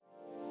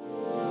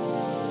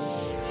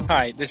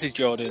Hi, this is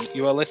Jordan.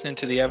 You are listening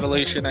to the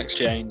Evolution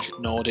Exchange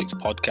Nordics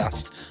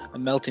podcast, a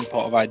melting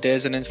pot of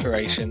ideas and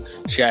inspiration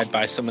shared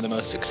by some of the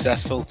most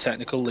successful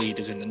technical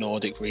leaders in the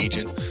Nordic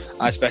region.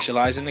 I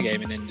specialise in the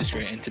gaming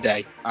industry, and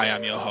today I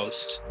am your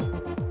host.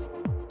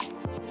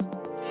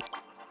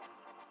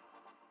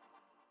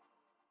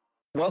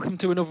 Welcome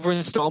to another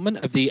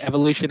instalment of the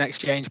Evolution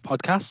Exchange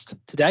podcast.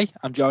 Today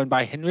I'm joined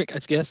by Hinirk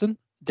Asgerisson,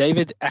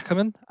 David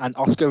Ekermann and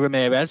Oscar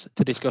Ramirez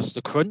to discuss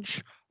the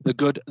crunch, the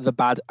good, the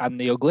bad and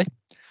the ugly.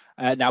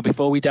 Now,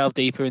 before we delve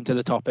deeper into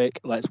the topic,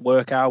 let's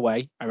work our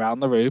way around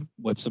the room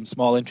with some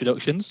small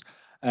introductions.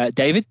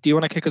 David, do you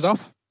want to kick us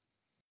off?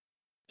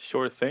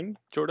 Sure thing,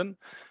 Jordan.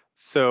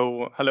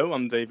 So, hello,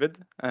 I'm David.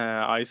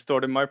 I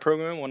started my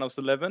program when I was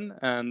 11,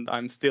 and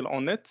I'm still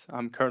on it.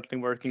 I'm currently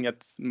working at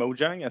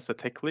Mojang as a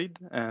tech lead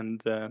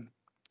and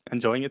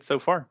enjoying it so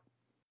far.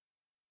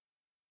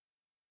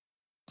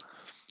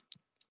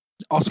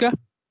 Oscar?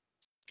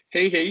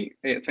 Hey,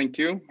 thank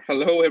you.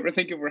 Hello, everyone.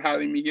 Thank you for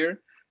having me here.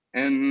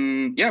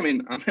 And yeah,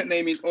 my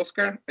name is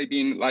Oscar. I've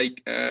been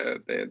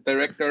the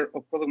director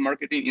of product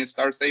marketing in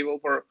Star Stable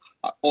for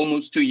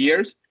almost 2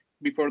 years.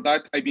 Before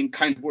that, I've been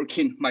kind of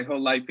working my whole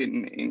life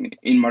in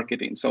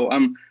marketing. So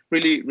I'm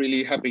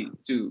really happy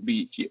to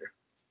be here.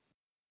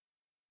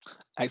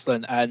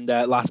 Excellent. And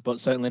last but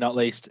certainly not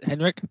least,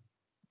 Hinirk?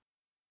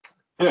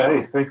 Yeah,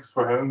 hey, thanks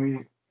for having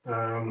me.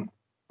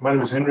 My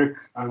name is Hinirk.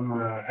 I'm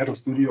head of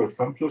studio at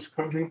FunPlus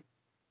currently.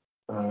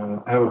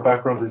 I have a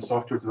background in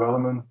software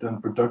development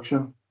and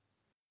production.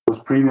 I was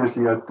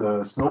previously at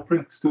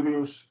Snowprint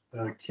Studios,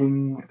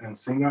 King and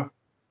Singer.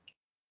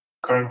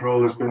 Current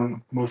role has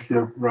been mostly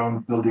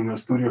around building a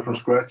studio from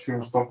scratch here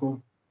in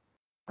Stockholm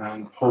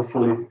and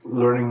hopefully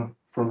learning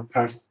from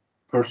past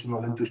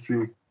personal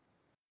industry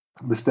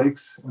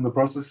mistakes in the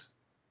process.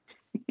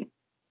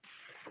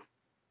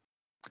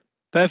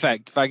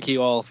 Perfect. Thank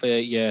you all for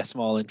your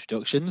small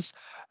introductions.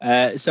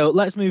 So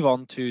let's move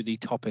on to the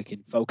topic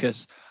in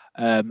focus.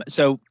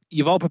 So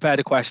you've all prepared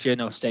a question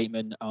or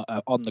statement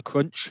on the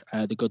crunch,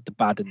 the good, the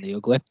bad and the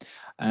ugly.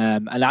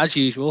 And as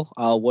usual,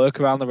 I'll work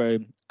around the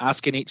room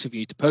asking each of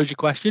you to pose your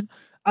question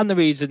and the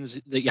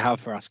reasons that you have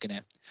for asking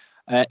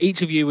it.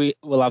 Each of you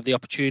will have the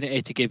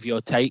opportunity to give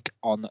your take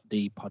on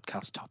the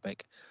podcast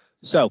topic.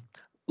 So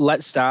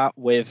let's start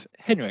with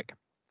Hinirk.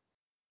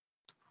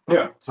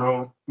 Yeah,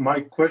 so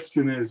my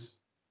question is,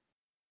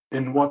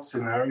 in what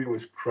scenario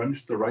is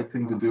crunch the right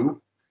thing to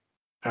do?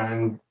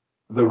 And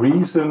the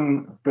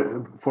reason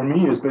for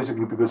me is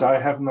basically because I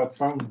have not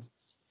found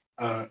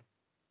a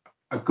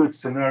good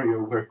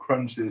scenario where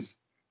crunch is.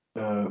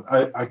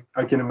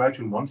 I can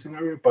imagine one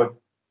scenario, but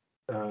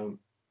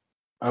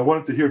I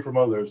wanted to hear from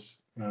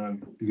others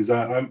because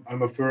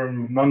I'm a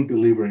firm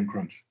non-believer in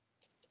crunch.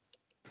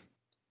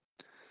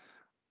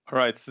 All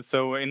right.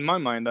 So in my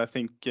mind, I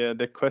think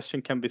the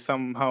question can be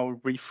somehow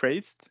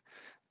rephrased.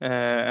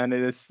 And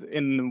it is,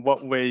 in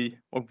what way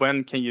or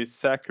when can you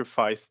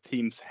sacrifice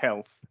teams'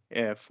 health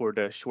for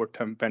the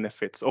short-term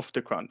benefits of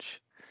the crunch?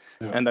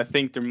 Yeah. And I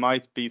think there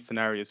might be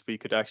scenarios where you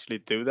could actually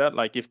do that.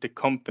 Like if the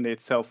company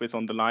itself is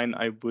on the line,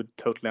 I would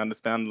totally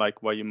understand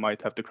like why you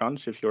might have to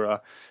crunch. If you're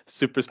a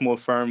super small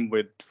firm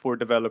with 4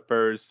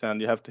 developers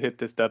and you have to hit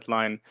this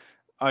deadline,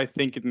 I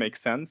think it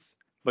makes sense.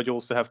 But you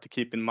also have to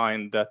keep in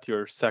mind that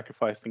you're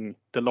sacrificing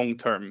the long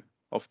term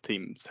of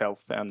teams'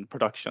 health and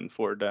production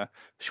for the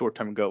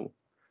short-term goal.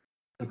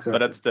 Exactly. But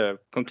that's the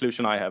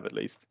conclusion I have, at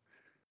least.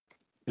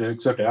 Yeah,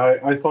 exactly.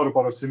 I thought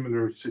about a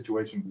similar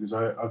situation because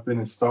I've been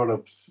in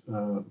startups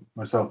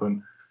myself,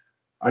 and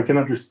I can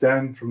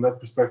understand from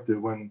that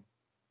perspective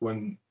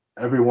when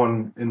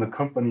everyone in the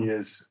company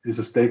is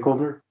a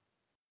stakeholder,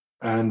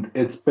 and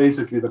it's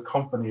basically the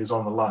company is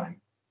on the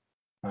line.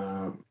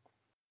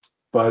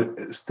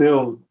 But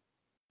still,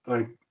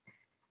 like,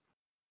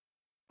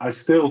 I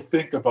still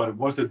think about it.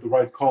 Was it the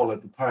right call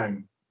at the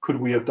time? Could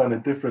we have done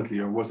it differently,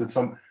 or was it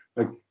some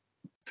like?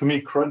 To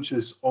me, crunch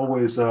is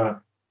always a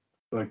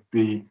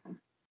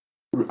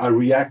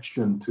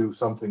reaction to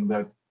something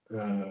that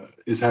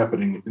is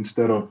happening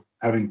instead of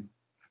having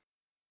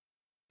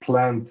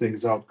planned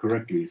things out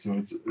correctly.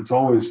 So it's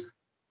always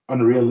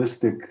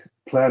unrealistic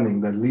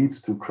planning that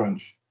leads to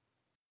crunch.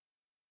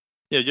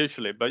 Yeah,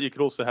 usually, but you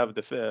could also have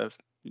the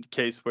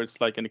case where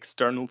it's like an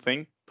external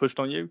thing pushed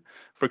on you.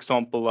 For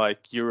example,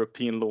 like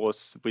European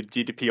laws with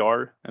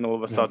GDPR, and all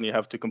of a sudden you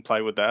have to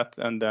comply with that,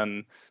 and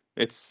then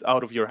it's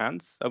out of your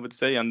hands, I would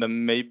say, and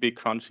then maybe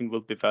crunching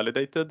will be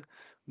validated,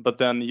 but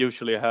then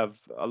usually have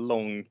a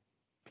long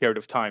period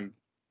of time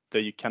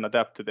that you can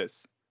adapt to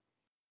this.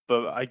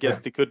 But I guess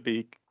there could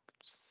be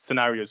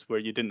scenarios where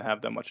you didn't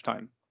have that much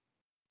time.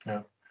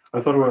 Yeah,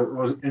 I thought it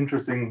was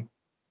interesting.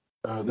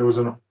 There was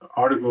an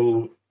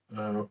article,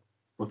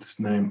 what's his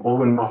name?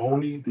 Owen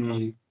Mahoney,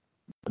 the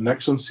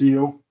Nexon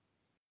CEO.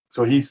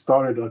 So he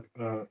started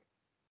the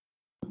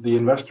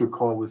investor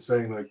call with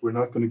saying, like, we're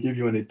not going to give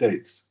you any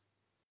dates.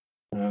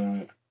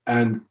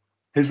 And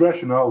his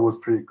rationale was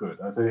pretty good.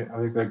 I think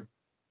like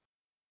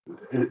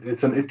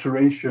it's an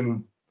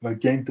iteration. Like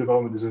game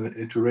development is an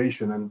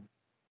iteration, and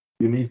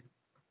you need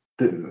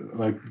to,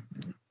 like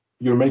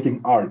you're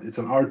making art. It's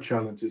an art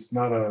challenge. It's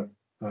not a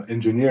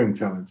engineering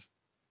challenge.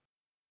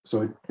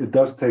 So it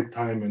does take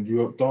time, and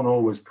you don't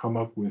always come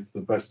up with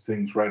the best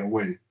things right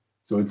away.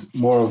 So it's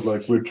more of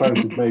like we're trying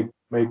to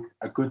make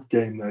a good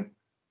game that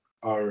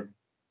our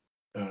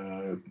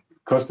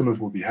customers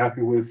will be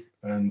happy with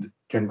and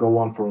can go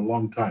on for a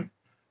long time.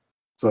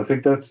 So I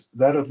think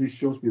that at least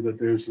shows me that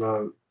there's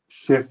a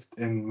shift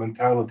in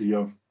mentality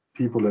of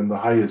people in the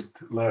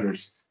highest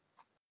ladders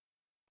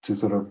to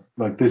sort of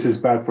like, this is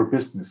bad for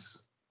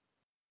business.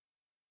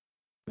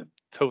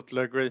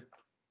 Totally agree.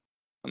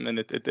 I mean,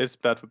 it is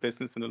bad for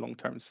business in the long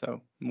term,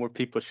 so more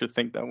people should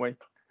think that way.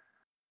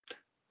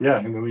 Yeah,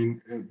 and I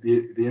mean,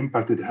 the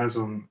impact it has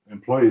on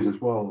employees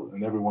as well,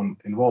 and everyone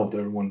involved,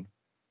 everyone,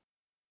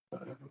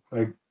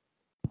 like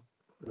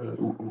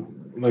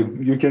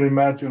you can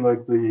imagine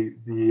like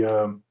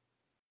the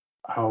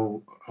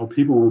how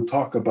people will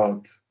talk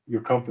about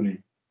your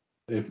company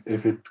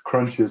if it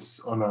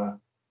crunches on a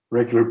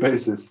regular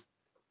basis.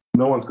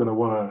 No one's going to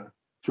want to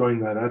join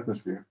that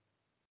atmosphere.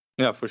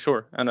 Yeah, for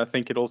sure. And I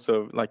think it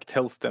also like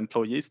tells the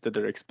employees that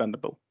they're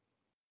expendable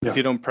because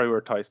you don't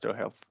prioritize their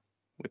health,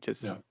 which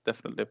is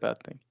definitely a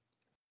bad thing.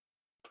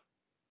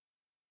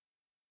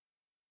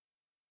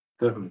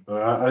 Definitely.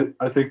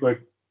 I think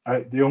like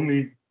the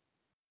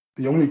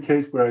only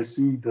case where I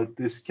see that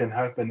this can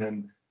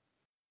happen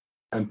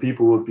and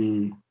people will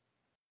be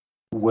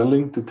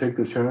willing to take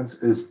the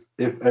chance is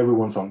if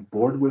everyone's on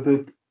board with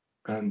it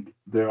and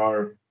there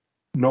are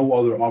no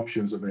other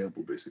options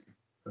available, basically.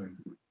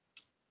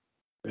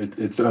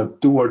 It's a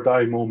do or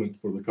die moment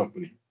for the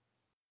company.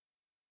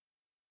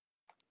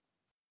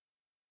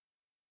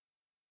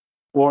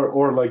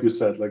 Or like you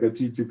said, like a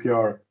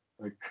GDPR,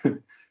 like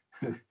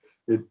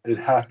it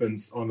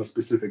happens on a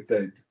specific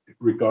date,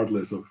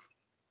 regardless of.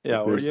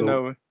 Yeah, or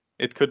know,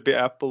 it could be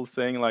Apple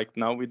saying like,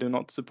 "No, we do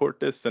not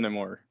support this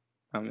anymore."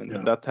 I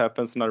mean, that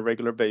happens on a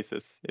regular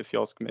basis, if you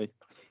ask me.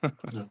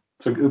 Yeah.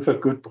 So it's a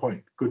good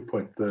point. Good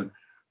point. That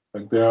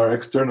like there are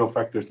external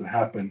factors that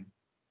happen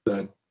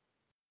that,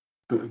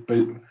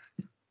 but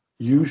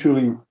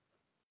usually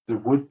there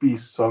would be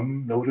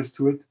some notice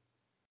to it,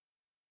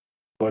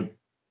 but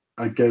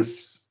I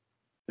guess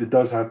it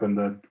does happen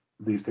that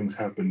these things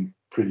happen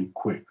pretty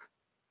quick.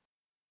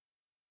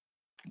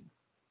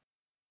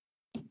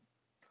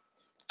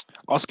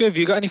 Oscar, have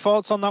you got any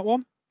thoughts on that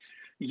one?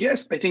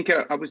 Yes, I think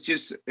I was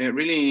just a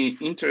really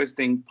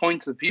interesting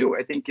point of view.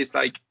 I think it's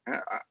like,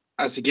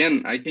 as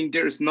again, I think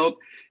there is not,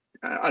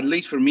 at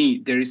least for me,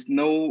 there is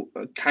no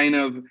kind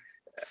of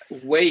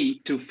way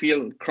to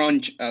feel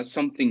crunch as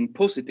something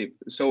positive.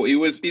 So it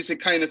was a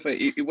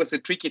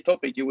tricky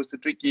topic. It was a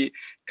tricky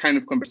kind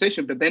of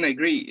conversation. But then I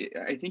agree.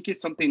 I think it's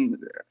something,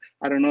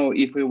 I don't know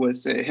if it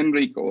was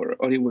Hinirk or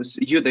it was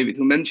you, David,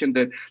 who mentioned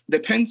that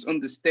depends on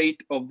the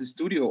state of the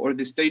studio or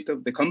the state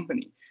of the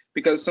company.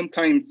 Because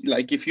sometimes,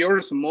 like if you're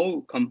a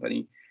small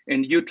company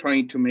and you're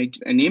trying to make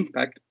an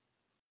impact,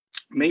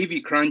 maybe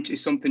crunch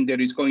is something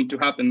that is going to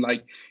happen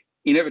like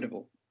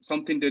inevitable.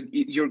 Something that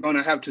you're going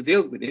to have to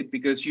deal with it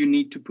because you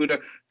need to put a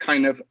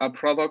kind of a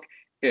product,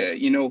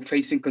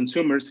 facing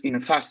consumers in a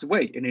fast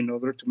way. And in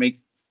order to make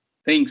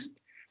things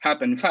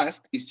happen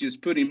fast, it's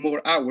just putting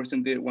more hours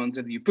than the ones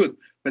that you put.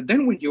 But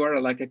then when you are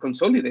like a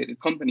consolidated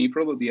company,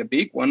 probably a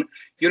big one,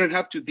 you don't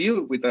have to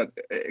deal with that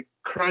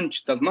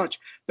crunch that much.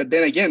 But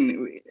then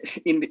again,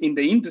 in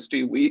the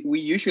industry, we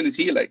usually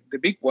see like the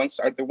big ones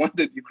are the ones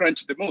that you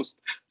crunch the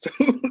most. So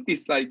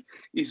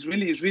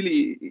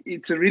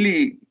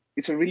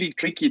it's a really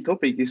tricky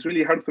topic. It's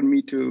really hard for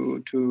me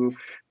to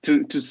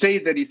say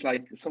that it's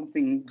like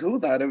something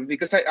good out of it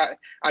because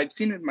I've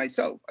seen it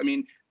myself. I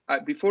mean,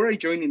 before I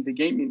joined in the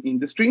gaming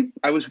industry,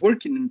 I was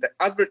working in the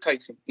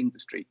advertising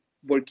industry,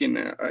 working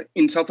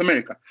in South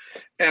America.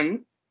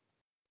 And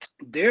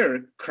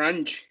their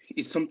crunch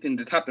is something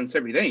that happens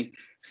every day.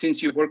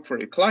 Since you work for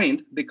a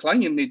client, the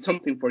client needs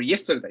something for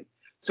yesterday.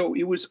 So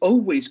it was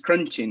always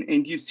crunching.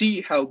 And you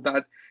see how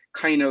that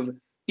kind of,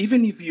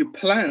 even if you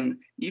plan,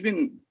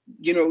 even,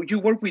 you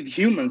work with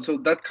humans. So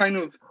that kind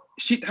of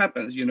shit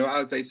happens,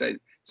 as I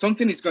said.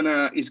 Something is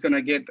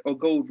gonna get or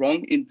go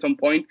wrong in some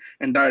point,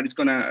 and that is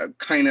gonna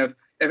kind of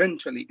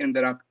eventually end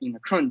up in a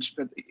crunch.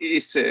 But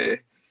it's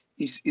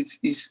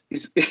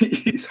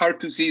hard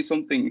to see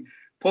something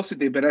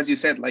positive. But as you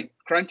said, like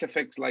crunch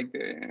affects like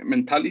the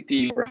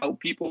mentality or how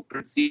people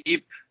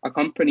perceive a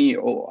company,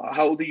 or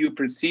how do you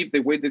perceive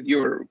the way that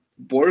you're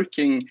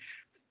working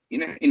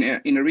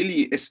in a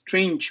really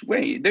strange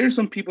way. There are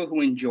some people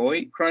who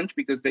enjoy crunch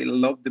because they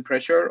love the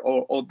pressure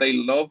or they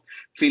love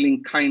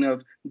feeling kind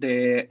of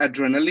the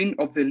adrenaline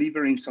of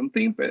delivering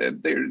something,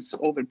 but there's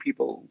other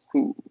people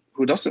who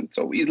doesn't.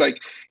 So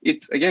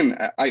it's again,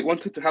 I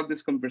wanted to have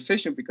this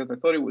conversation because I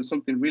thought it was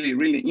something really,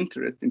 really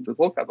interesting to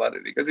talk about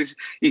it, because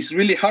it's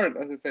really hard,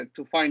 as I said,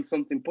 to find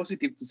something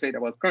positive to say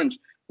about crunch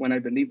when I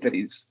believe there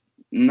is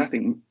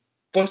nothing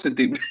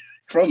positive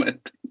from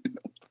it.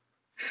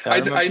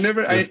 I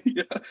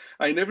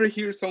never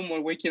hear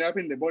someone waking up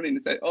in the morning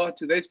and say, "Oh,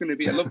 today's going to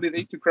be a lovely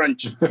day to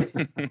crunch."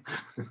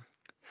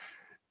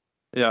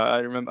 Yeah, I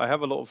remember I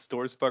have a lot of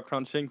stories about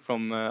crunching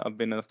from I've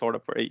been in a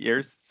startup for 8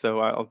 years, so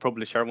I'll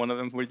probably share one of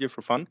them with you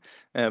for fun.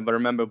 But I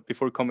remember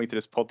before coming to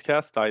this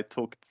podcast, I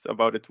talked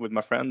about it with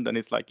my friend, and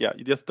it's like, yeah,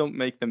 you just don't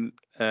make them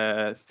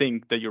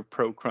think that you're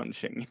pro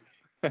crunching,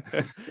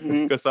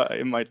 because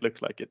it might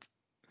look like it.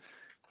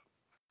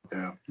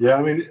 Yeah.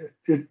 I mean,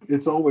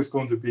 it's always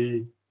going to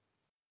be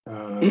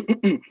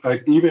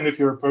like, even if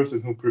you're a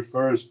person who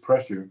prefers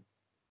pressure,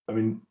 I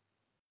mean,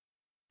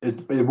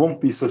 it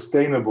won't be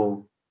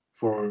sustainable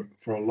for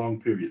a long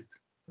period.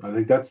 I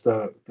think that's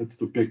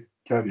the big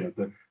caveat.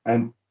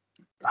 And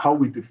how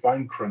we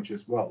define crunch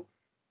as well.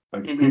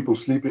 Like people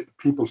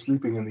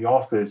sleeping in the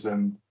office,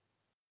 and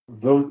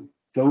those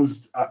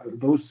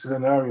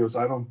scenarios,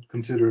 I don't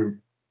consider,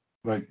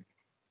 like,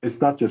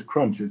 it's not just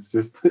crunch. It's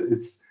just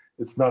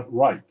it's not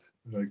right.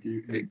 Like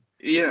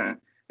Yeah,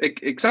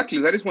 exactly.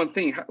 That is one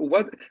thing.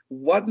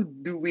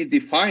 What do we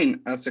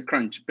define as a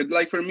crunch? But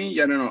like for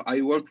me, I don't know.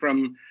 I work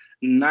from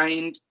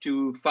 9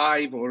 to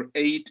 5 or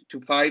 8 to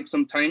 5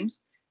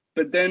 sometimes,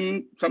 but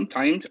then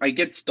sometimes I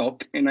get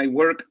stuck and I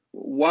work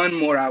one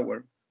more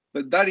hour.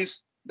 But that is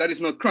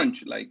not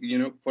crunch. Like,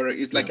 for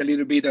it's like a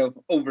little bit of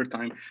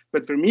overtime.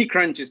 But for me,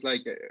 crunch is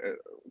like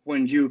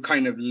when you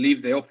kind of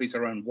leave the office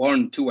around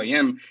 1, 2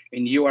 a.m.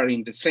 and you are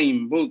in the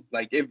same mood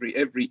like every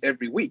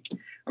week.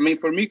 I mean,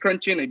 for me,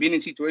 crunching, I've been in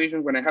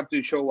situations when I have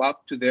to show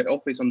up to the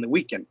office on the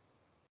weekend.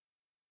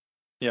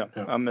 Yeah.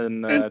 I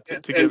mean,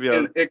 to give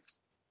you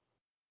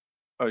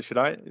should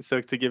I?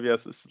 So to give you a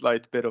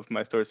slight bit of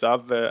my story, so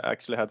I've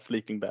actually had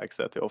sleeping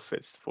bags at the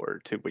office for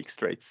 2 weeks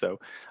straight. So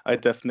I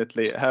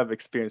definitely have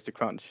experienced a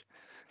crunch,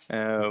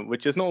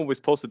 which is not always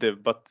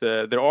positive, but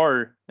there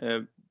are,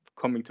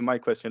 coming to my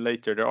question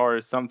later, there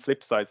are some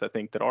flip sides, I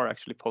think, that are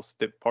actually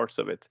positive parts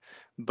of it,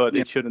 but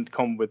it shouldn't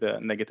come with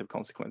negative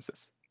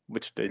consequences,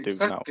 which they do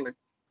now.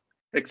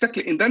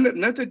 Exactly. And then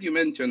now that you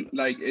mentioned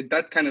like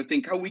that kind of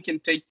thing, how we can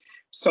take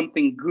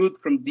something good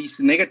from this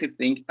negative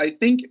thing. I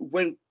think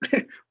when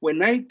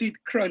when I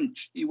did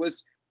crunch, it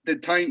was the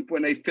time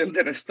when I felt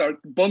that I start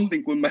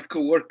bonding with my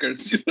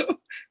coworkers.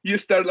 You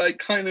start like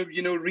kind of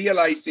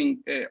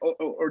realizing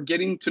or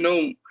getting to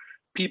know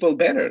people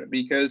better,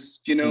 because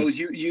you know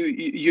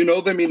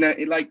them in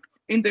a, like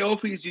in the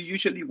office you're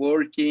usually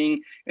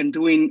working and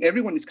doing,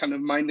 everyone is kind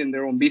of minding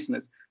their own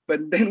business.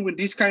 But then when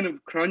this kind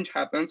of crunch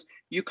happens,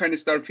 you kind of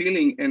start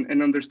feeling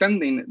and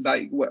understanding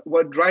like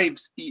what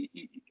drives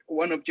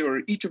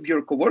each of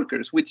your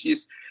coworkers, which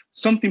is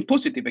something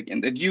positive again,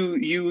 that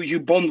you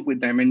bond with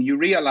them and you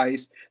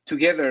realize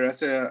together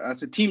as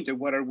a team that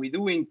what are we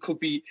doing could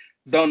be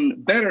done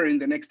better in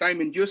the next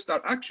time, and you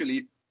start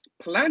actually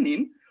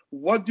planning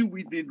what do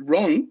we did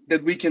wrong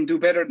that we can do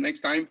better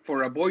next time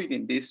for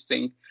avoiding this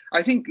thing.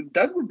 I think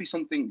that would be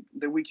something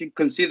that we can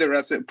consider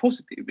as a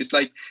positive. It's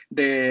like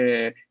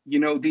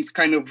this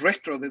kind of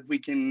retro that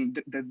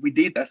we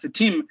did as a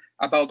team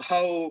about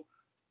how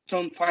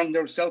don't find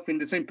ourselves in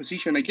the same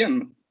position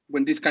again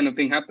when this kind of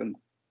thing happened.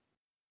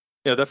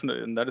 Yeah,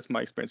 definitely, and that is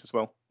my experience as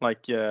well.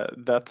 Like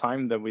that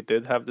time that we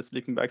did have the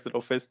sleeping bags at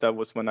office, that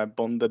was when I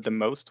bonded the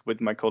most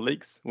with my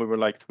colleagues. We were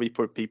like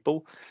 3-4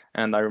 people,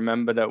 and I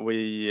remember that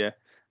we,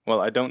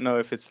 well, I don't know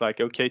if it's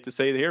like okay to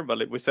say it here,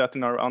 but we sat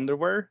in our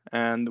underwear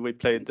and we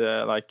played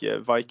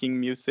Viking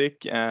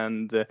music,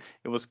 and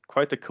it was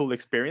quite a cool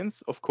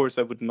experience. Of course,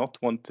 I would not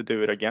want to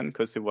do it again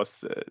because it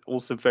was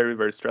also very,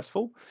 very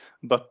stressful.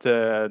 But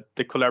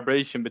the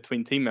collaboration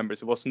between team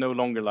members, it was no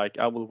longer like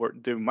I will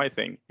do my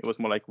thing. It was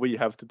more like we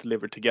have to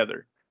deliver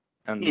together,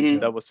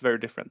 and that was very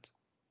different.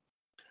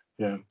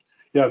 Yeah.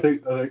 I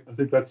think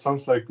that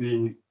sounds like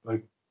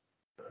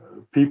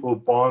people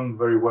bond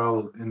very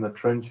well in the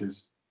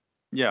trenches.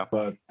 Yeah.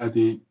 But at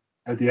the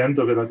end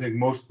of it, I think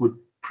most would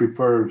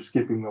prefer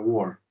skipping the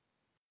war.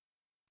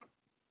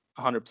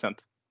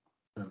 100%.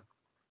 Yeah.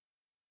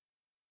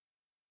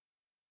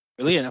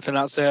 Brilliant. I think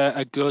that's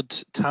a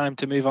good time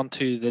to move on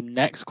to the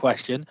next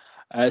question.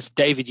 As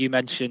David, you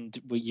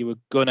mentioned you were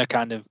gonna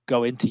kind of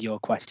go into your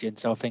question,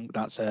 so I think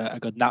that's a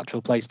good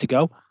natural place to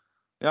go.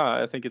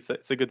 Yeah, I think it's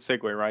a good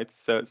segue, right?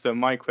 So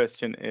my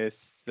question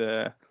is,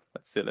 let's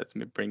see, let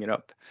me bring it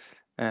up.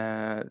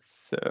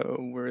 So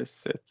where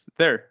is it?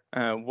 There.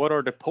 What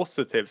are the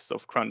positives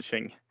of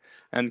crunching,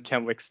 and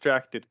can we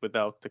extract it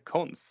without the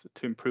cons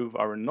to improve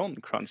our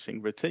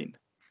non-crunching routine?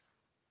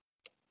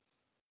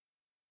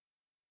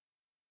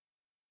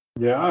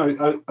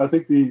 Yeah, I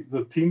think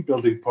the team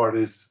building part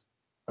is,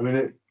 I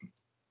mean,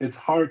 it's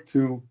hard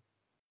to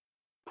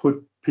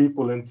put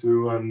people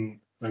into an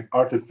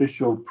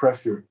artificial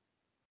pressure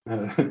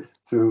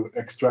to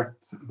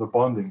extract the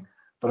bonding,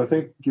 but I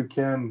think you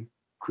can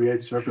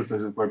create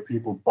circumstances where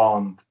people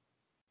bond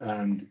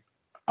and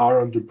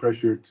are under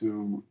pressure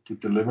to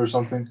deliver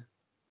something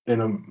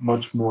in a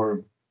much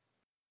more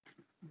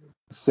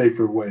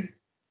safer way.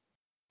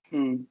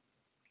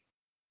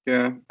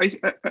 Yeah,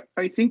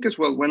 I think as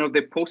well, one of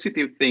the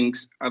positive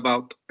things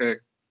about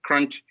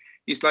crunch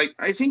is like,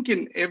 I think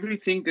in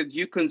everything that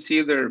you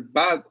consider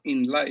bad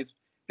in life,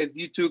 that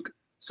you took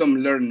some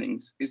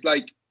learnings. It's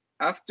like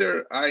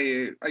after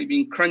I've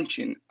been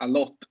crunching a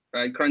lot,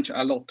 I crunch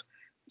a lot.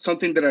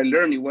 something that I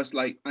learned, it was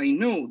like, I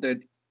know that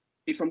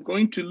if I'm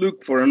going to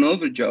look for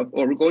another job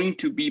or going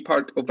to be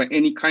part of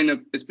any kind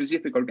of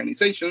specific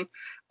organization,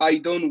 I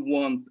don't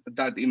want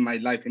that in my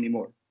life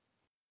anymore.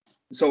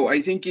 So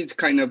I think it's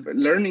kind of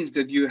learnings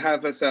that you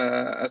have as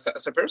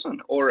a person,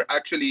 or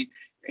actually,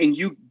 and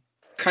you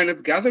kind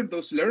of gather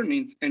those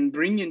learnings and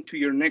bring into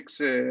your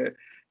next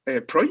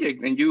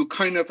project. And you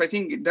kind of, I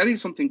think that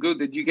is something good,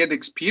 that you get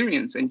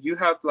experience and you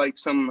have like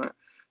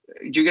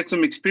you get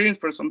some experience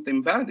for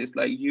something bad. It's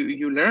like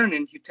you learn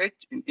and you take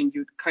and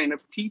you kind of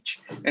teach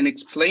and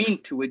explain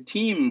to a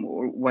team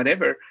or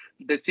whatever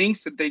the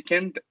things that they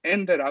can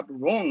ended up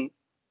wrong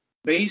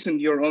based on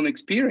your own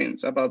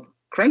experience about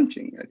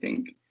crunching. I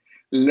think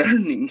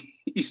learning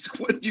is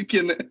what you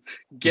can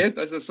get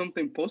as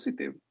something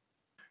positive.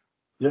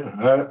 Yeah,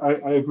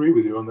 I agree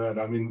with you on that.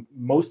 I mean,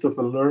 most of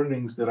the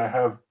learnings that I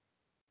have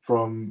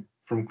from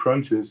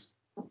crunches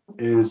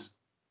is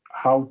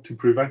how to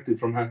prevent it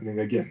from happening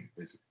again,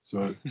 basically.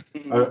 So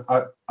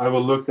I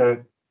will look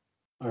at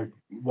like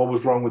what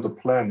was wrong with the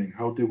planning,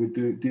 how did we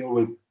deal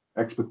with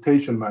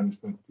expectation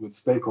management with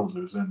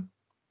stakeholders, and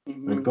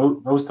like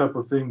those type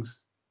of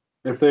things.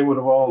 If they would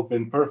have all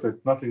been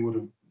perfect,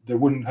 there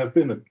wouldn't have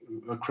been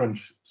a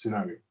crunch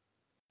scenario.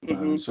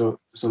 So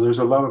there's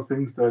a lot of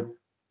things that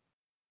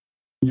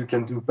you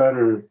can do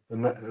better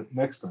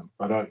next time.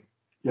 But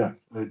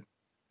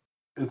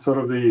it's sort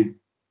of the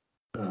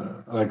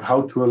like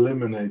how to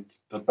eliminate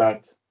the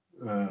bad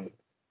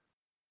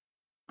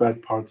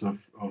parts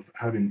of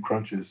having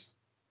crunches.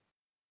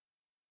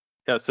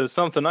 Yeah, so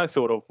something I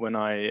thought of when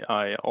I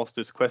asked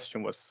this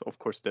question was, of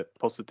course, the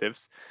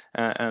positives.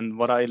 And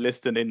what I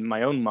listed in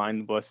my own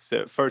mind was,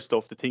 first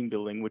off, the team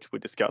building, which we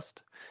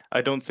discussed.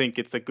 I don't think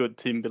it's a good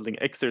team building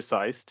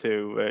exercise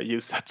to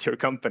use at your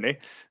company.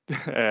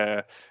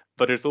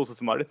 But there's also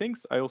some other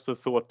things I also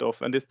thought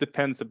of, and this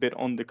depends a bit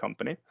on the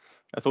company.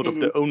 I thought of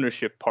the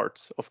ownership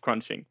parts of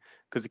crunching,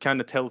 because it kind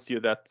of tells you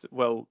that,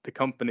 well, the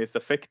company is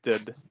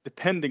affected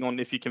depending on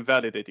if you can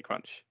validate the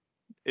crunch.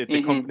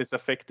 The company is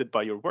affected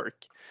by your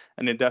work.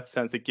 And in that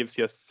sense, it gives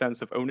you a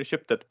sense of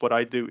ownership that what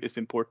I do is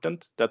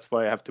important. That's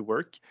why I have to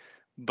work.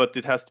 But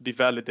it has to be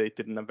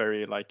validated in a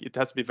very, it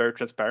has to be very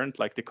transparent.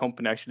 Like the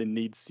company actually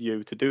needs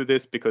you to do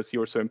this because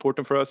you're so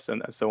important for us,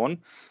 and so on.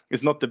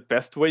 It's not the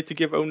best way to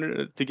give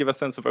a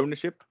sense of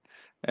ownership,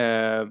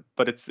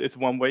 but it's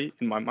one way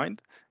in my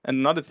mind. And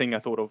another thing I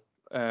thought of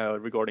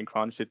regarding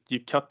crunch, you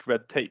cut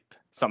red tape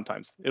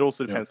sometimes. It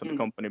also depends on the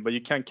company, but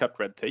you can cut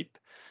red tape.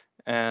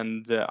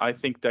 And I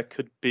think that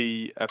could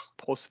be a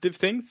positive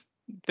thing.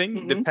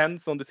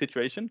 Depends on the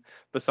situation,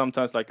 but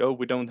sometimes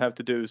we don't have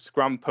to do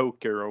scrum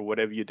poker or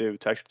whatever you do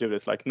to actually do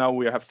this. Like now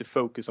we have to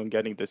focus on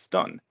getting this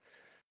done.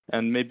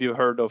 And maybe you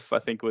heard of, I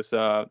think it was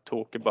a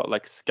talk about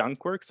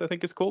Skunkworks, I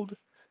think it's called.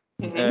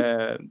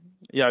 Yeah,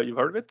 you've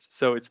heard of it.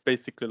 So it's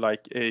basically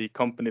like a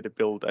company that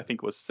built, I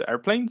think it was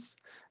airplanes,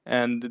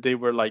 and they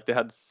were they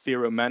had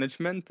zero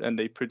management and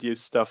they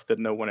produced stuff that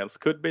no one else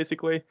could,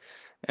 basically.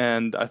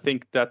 And I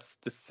think that's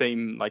the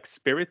same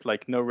spirit,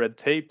 no red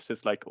tapes.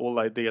 It's all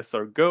ideas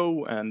are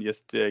go and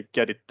just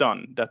get it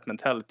done, that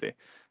mentality.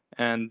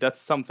 And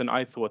that's something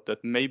I thought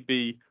that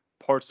maybe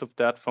parts of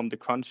that from the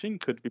crunching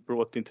could be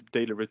brought into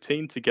daily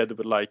routine together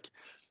with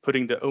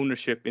putting the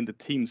ownership in the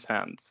team's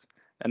hands,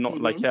 and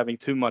not having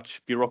too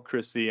much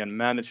bureaucracy and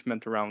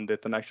management around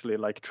it, and actually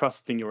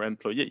trusting your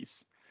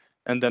employees.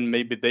 And then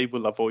maybe they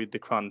will avoid the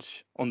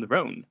crunch on their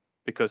own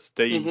because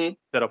they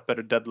set up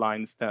better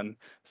deadlines than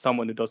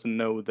someone who doesn't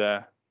know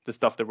the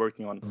stuff they're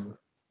working on.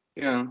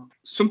 Yeah,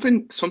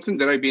 something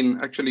that I've been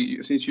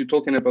actually, since you're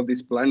talking about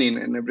this planning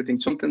and everything,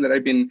 something that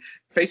I've been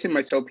facing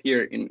myself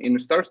here in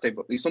Star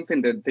Stable is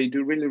something that they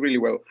do really, really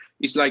well.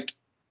 It's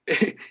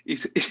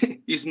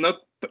it's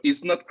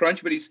not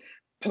crunch, but it's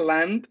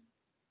planned,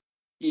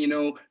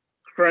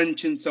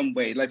 crunch in some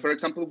way. Like, for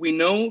example,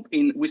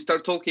 we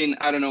start talking,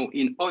 I don't know,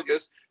 in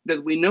August,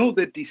 that we know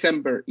that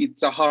December,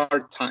 it's a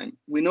hard time.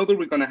 We know that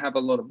we're going to have a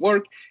lot of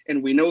work,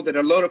 and we know that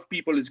a lot of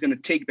people is going to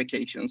take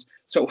vacations.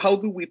 So how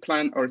do we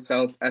plan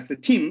ourselves as a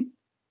team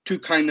to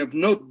kind of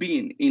not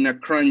be in a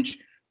crunch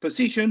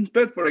position?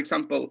 But for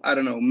example, I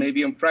don't know,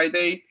 maybe on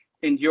Friday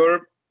in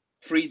your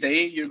free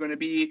day, you're going to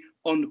be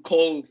on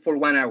call for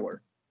 1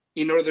 hour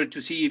in order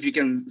to see if you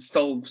can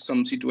solve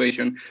some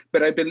situation.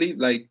 But I believe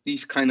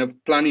this kind of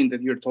planning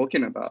that you're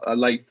talking about,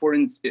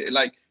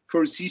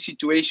 foresee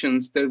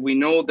situations that we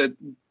know that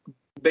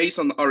based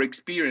on our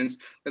experience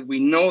that we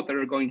know that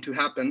are going to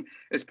happen,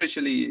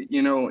 especially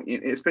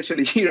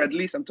here, at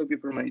least I'm talking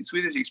from my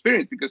Swedish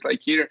experience, because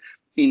here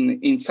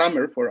in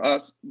summer for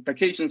us,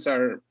 vacations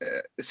are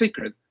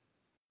sacred.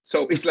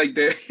 So it's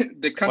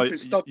the country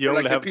stops you for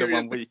only a have period.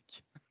 The 1 week.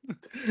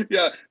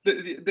 Yeah,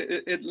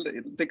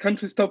 the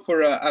country stopped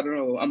for I don't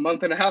know, a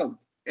month and a half,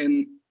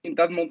 and in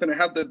that month and a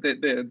half that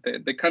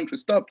the country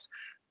stops,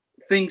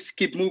 things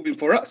keep moving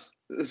for us.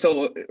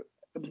 So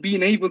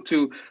being able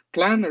to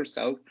plan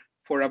ourselves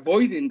for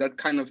avoiding that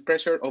kind of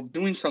pressure of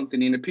doing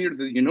something in a period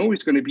that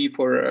it's going to be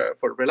for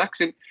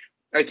relaxing,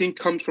 I think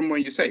comes from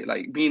what you say,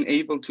 like being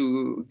able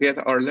to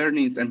get our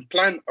learnings and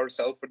plan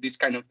ourselves for these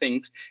kind of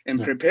things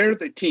and prepare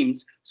the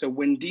teams. So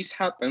when this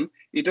happen,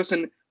 it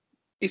doesn't,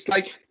 it's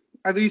like,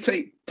 how do you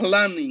say,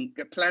 planning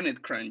a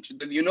planet crunch,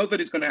 that you know that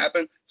it's going to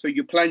happen. So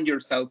you plan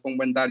yourself on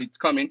when that it's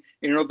coming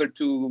in order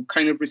to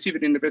kind of receive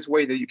it in the best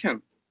way that you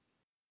can.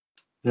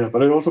 Yeah,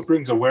 but it also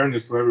brings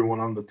awareness to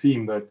everyone on the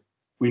team that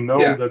we know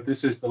that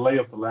this is the lay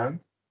of the land.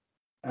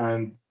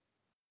 And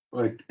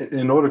like,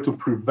 in order to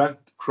prevent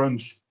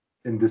crunch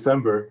in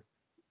December,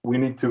 we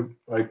need to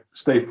like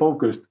stay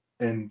focused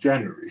in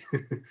January.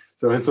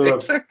 So it's sort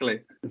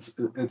exactly.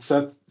 It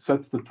sets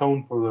the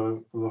tone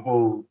for the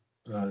whole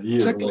year.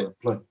 Exactly. Or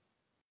plan.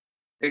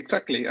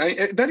 Exactly.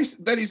 That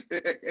is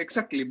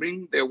exactly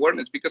bring the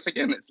awareness, because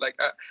again, it's like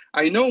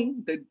I know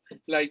that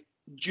like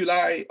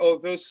July,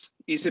 August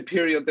is a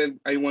period that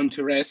I want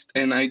to rest,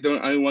 and I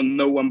want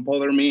no one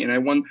bother me, and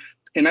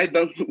I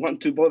don't want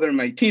to bother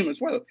my team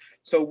as well.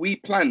 So we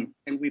plan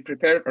and we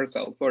prepare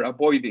ourselves for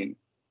avoiding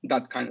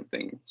that kind of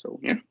thing. So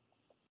yeah.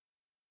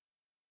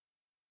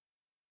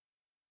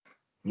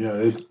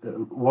 Yeah,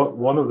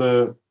 one of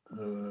the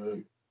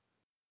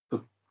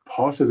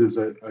positives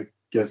I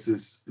guess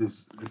is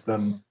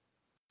then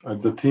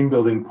the team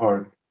building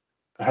part.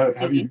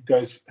 Have you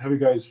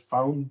guys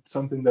found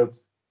something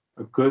that's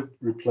a good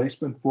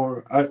replacement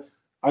for?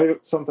 I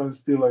sometimes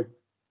feel like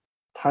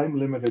time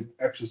limited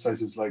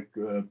exercises like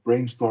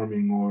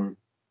brainstorming or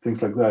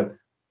things like that,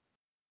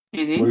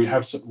 where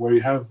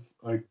you have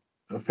like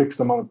a fixed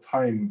amount of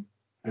time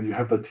and you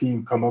have the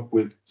team come up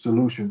with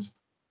solutions.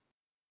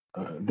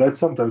 That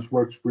sometimes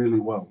works really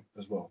well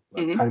as well,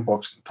 like time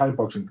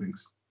boxing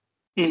things.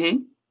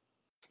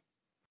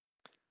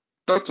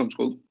 That sounds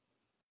cool.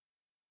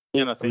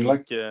 Yeah, and I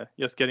think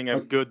just getting a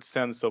good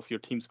sense of your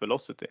team's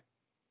velocity,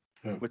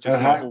 which is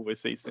not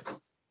always easy.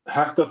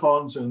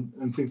 Hackathons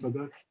and things like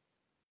that.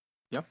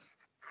 Yeah.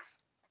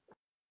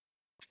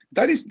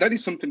 That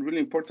is something really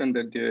important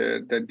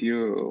that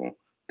you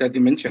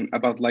mentioned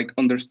about, like,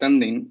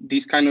 understanding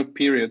these kind of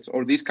periods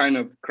or this kind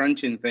of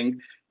crunching thing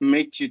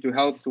makes you to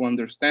help to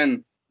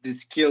understand the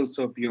skills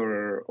of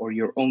your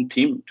own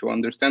team, to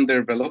understand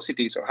their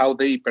velocities or how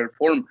they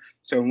perform.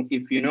 So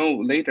if you know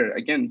later,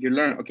 again, you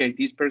learn, okay,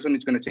 this person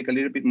is going to take a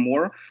little bit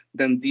more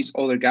than this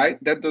other guy.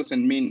 That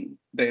doesn't mean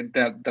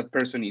that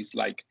person is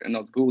like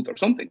not good or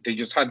something. They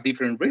just have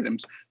different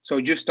rhythms. So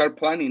you start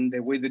planning the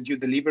way that you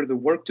deliver the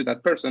work to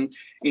that person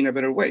in a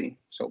better way.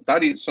 So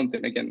that is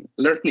something, again,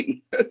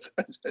 learning,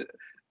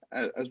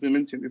 as we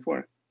mentioned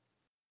before.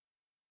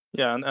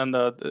 Yeah, and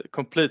the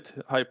complete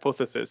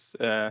hypothesis,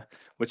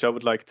 which I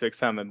would like to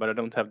examine, but I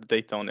don't have the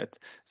data on it.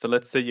 So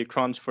let's say you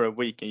crunch for a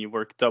week and you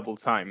work double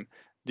time.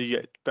 Do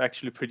you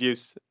actually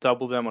produce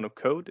double the amount of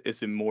code?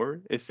 Is it more?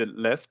 Is it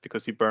less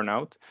because you burn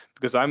out?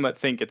 Because I might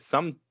think it's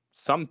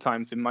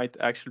sometimes it might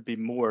actually be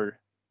more,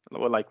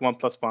 like 1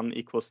 + 1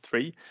 =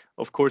 3.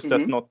 Of course,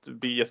 that's not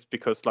be just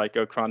because like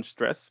a crunch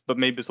stress, but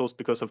maybe it's also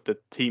because of the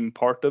team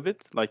part of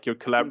it. Like you're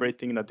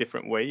collaborating in a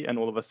different way, and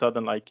all of a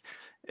sudden, like,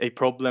 a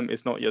problem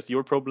is not just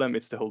your problem,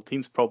 it's the whole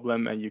team's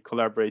problem, and you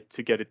collaborate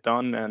to get it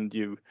done, and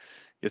you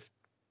just,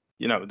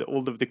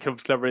 all of the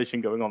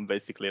collaboration going on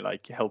basically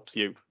like helps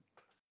you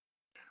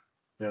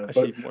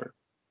achieve more.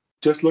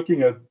 Just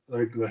looking at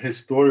like the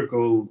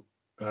historical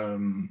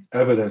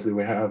evidence that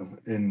we have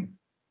in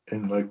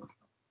like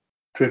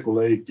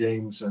AAA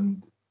games,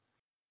 and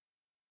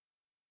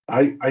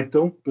I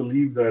don't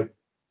believe that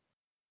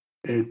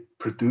it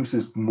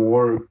produces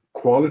more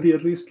quality,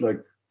 at least.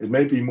 Like, it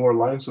may be more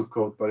lines of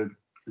code, but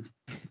it's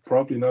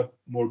probably not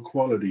more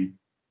quality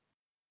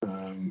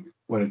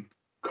when it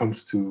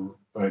comes to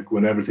like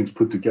when everything's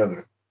put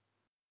together.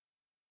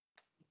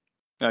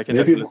 I can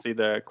definitely see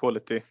the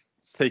quality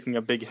taking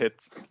a big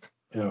hit.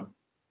 Yeah,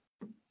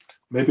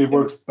 maybe it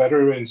works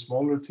better in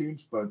smaller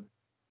teams, but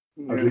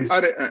at least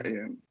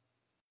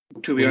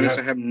to be honest,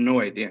 I have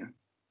no idea.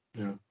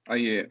 Yeah,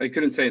 I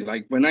couldn't say.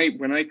 Like, when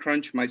I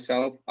crunch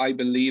myself, I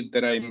believe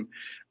that I mean,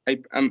 I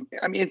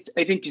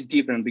think it's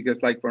different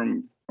because, like,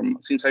 from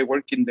since I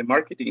work in the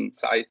marketing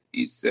side,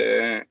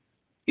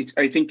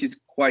 I think it's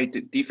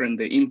quite different,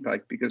 the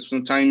impact, because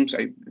sometimes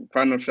I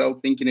find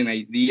myself thinking in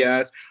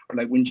ideas, or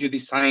like when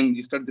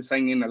you start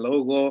designing a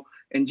logo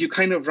and you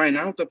kind of run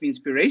out of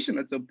inspiration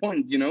at some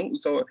point,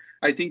 So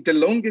I think the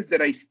longest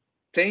that I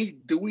stay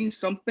doing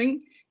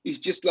something is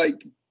just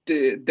like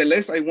the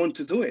less I want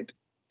to do it.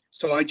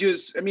 So I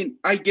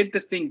get the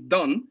thing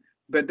done,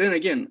 but then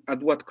again,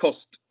 at what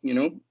cost?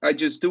 I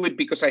just do it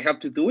because I have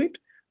to do it,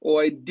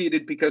 or I did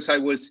it because I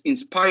was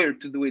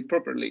inspired to do it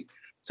properly.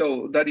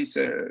 So that is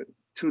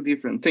two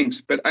different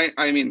things. But I've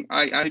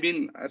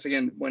been, as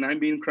again, when I'm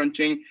been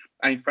crunching,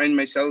 I find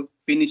myself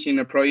finishing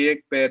a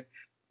project, but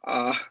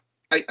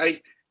I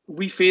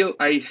feel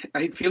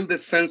the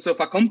sense of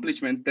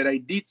accomplishment that I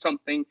did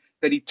something,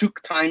 that it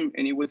took time,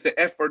 and it was the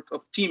effort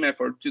of team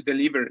effort to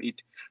deliver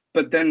it.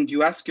 But then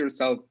you ask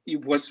yourself,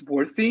 it was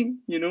worthy,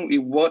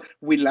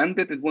 we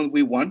landed at when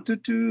we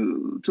wanted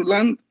to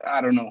land.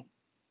 I don't know.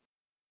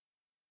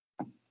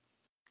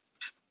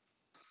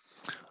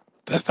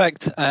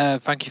 Perfect.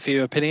 Thank you for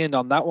your opinion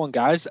on that one,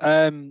 guys.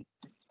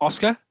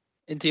 Oscar,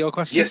 into your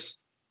question. Yes.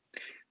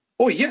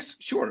 Oh, yes,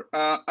 sure.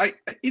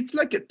 It's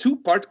like a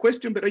two-part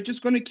question, but I'm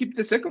just going to keep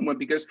the second one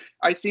because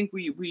I think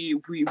we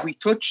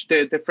touched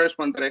the first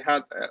one that I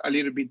had a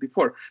little bit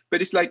before.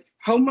 But it's like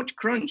how much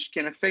crunch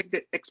can affect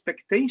the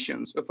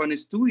expectations of a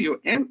studio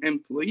and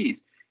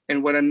employees.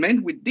 And what I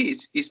meant with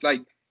this is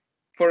like,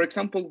 for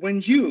example,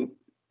 when you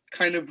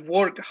kind of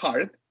work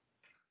hard,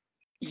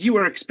 you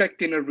are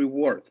expecting a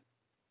reward.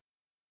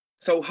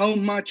 So how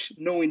much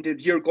knowing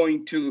that you're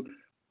going to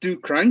do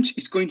crunch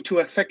is going to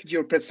affect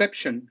your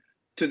perception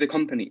to the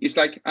company? It's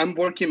like, I'm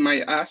working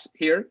my ass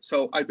here,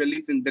 so I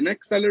believe in the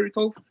next salary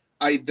talk,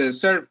 I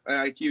deserve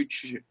a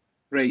huge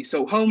raise.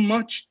 So how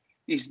much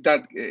is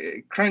that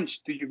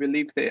crunch, do you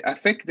believe, they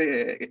affect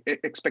the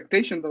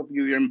expectations of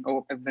your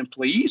of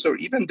employees or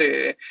even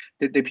the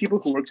people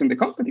who works in the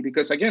company?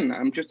 Because again,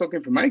 I'm just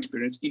talking from my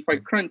experience. If I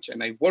crunch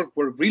and I work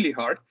really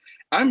hard,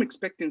 I'm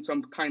expecting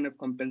some kind of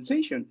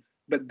compensation.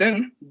 But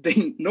then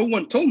no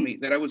one told me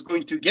that I was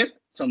going to get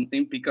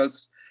something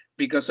because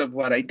of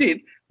what I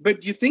did.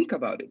 But you think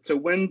about it. So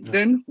when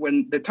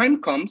the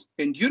time comes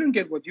and you don't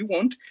get what you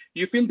want,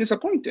 you feel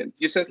disappointed.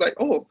 You said like,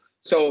 oh,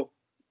 so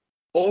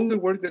all the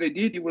work that I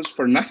did, it was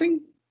for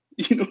nothing,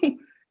 you know?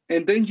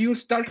 And then you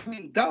start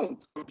having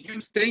doubt of you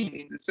staying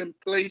in the same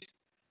place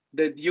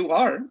that you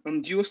are,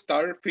 and you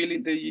start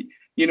feeling they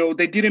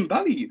didn't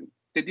value you.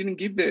 They didn't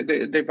give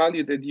the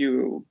value that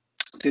you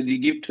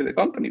give to the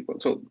company.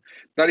 So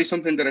that is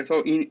something that I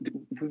thought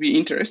would be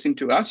interesting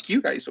to ask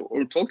you guys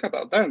or talk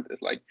about that.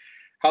 It's like,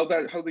 how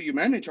do you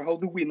manage, or how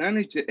do we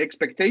manage the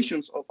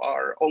expectations of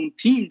our own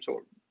teams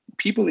or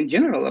people in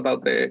general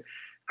about the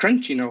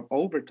crunching of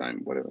overtime,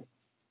 whatever?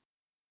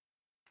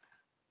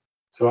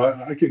 So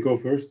I could go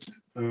first.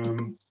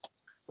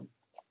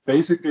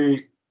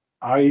 Basically,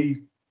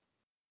 I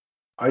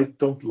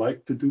don't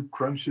like to do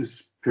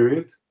crunches,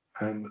 period,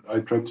 and I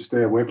try to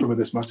stay away from it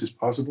as much as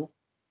possible.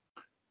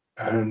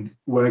 And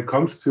when it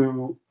comes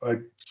to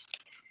like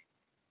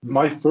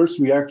my first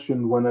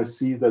reaction when I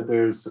see that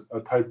there's a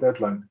tight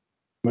deadline,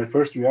 my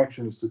first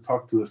reaction is to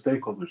talk to the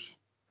stakeholders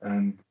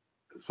and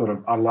sort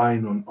of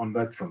align on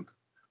that front.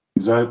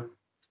 Because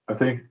I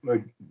think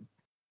like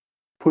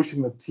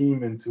pushing the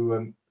team into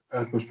an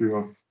atmosphere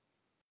of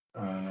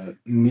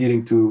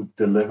needing to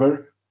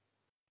deliver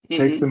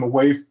takes them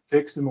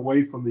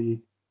away from the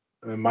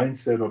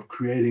mindset of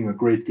creating a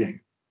great game.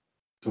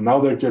 So now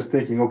they're just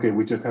thinking, okay,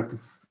 we just have to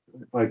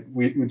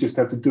we just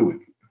have to do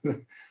it.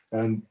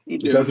 And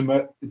it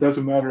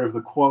doesn't matter if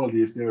the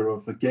quality is there or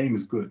if the game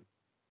is good.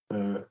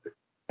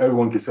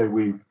 Everyone can say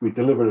we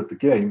delivered at the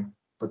game,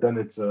 but then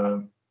it's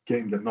a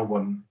game that no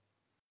one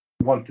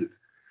wanted.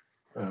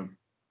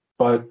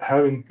 But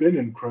having been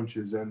in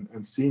crunches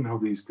and seen how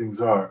these things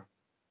are,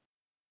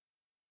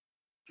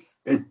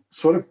 it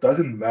sort of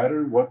doesn't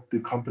matter what the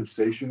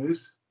compensation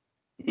is,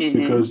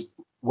 because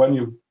when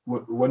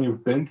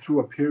you've been through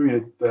a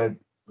period that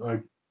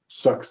like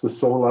sucks the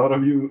soul out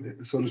of you,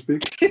 so to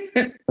speak,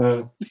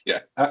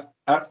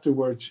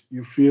 afterwards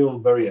you feel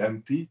very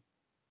empty.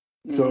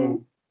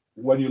 So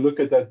when you look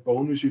at that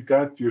bonus you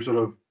got, you're sort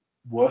of,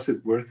 was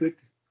it worth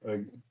it?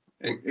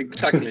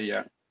 Exactly,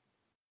 yeah.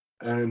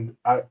 And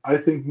I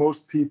think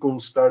most people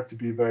start to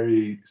be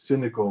very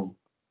cynical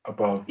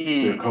about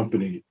their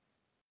company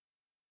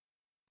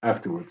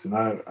afterwards. And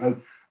I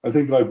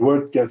think like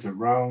word gets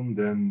around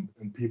and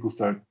people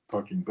start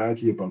talking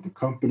badly about the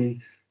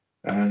company,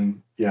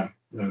 and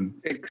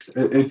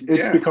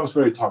it becomes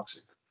very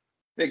toxic.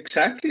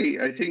 Exactly.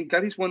 I think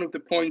that is one of the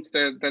points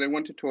that I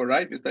wanted to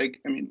arrive is like,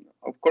 I mean,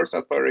 of course,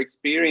 that's our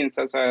experience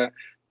as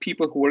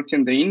people who work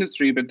in the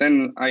industry, but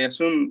then I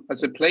assume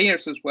as a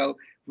players as well,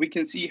 we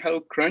can see how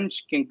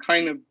crunch can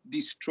kind of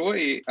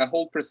destroy a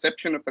whole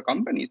perception of the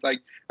companies.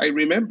 Like, I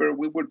remember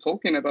we were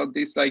talking about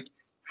this, like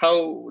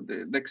how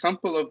the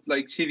example of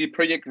like CD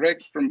Projekt Red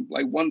from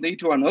like one day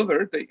to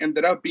another, they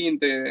ended up being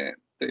the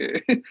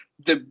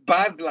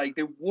bad, like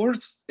the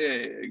worst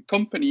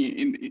company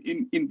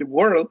in the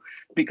world,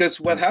 because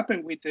what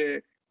happened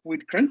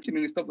with crunching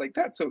and stuff like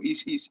that. So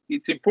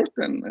it's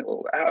important,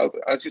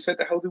 as you said,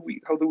 how do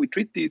we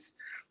treat these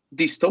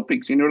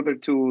topics in order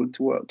to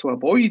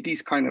avoid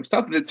this kind of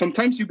stuff that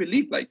sometimes you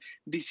believe like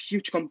these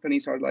huge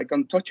companies are like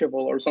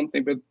untouchable or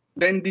something, but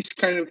then this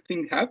kind of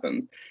thing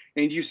happens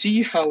and you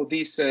see how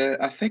this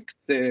affects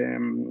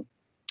the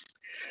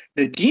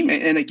team.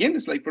 And again,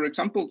 it's like, for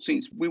example,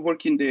 since we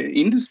work in the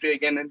industry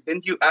again, and then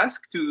you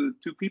ask to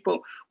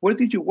people, where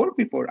did you work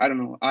before? I don't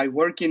know, I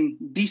work in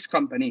this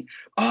company.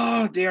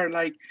 Oh, they are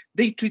like,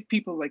 they treat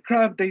people like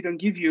crap, they don't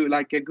give you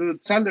like a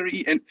good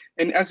salary. And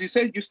as you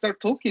said, you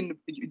start talking,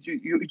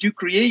 you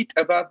create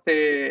about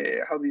the,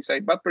 how do you say,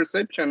 bad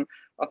perception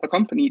of a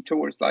company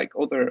towards like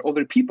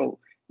other people.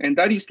 And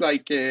that is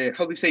like,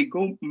 how do you say,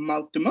 go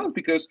mouth to mouth,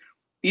 because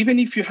even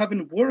if you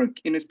haven't worked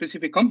in a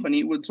specific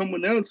company, when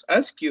someone else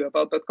asks you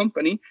about that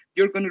company,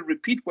 you're going to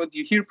repeat what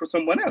you hear from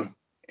someone else.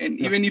 And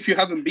even if you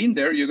haven't been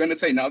there, you're going to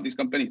say, no, this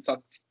company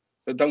sucks,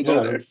 so don't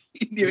go there.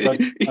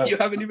 Even if you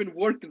haven't even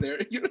worked there.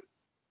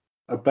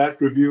 a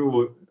bad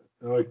review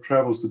like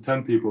travels to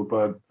 10 people,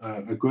 but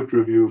a good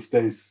review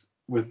stays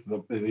with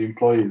the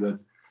employee. That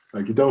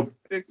like you don't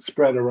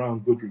spread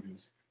around good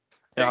reviews.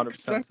 Yeah, 100%.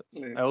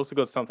 Exactly. I also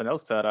got something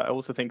else to add. I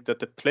also think that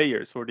the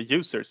players or the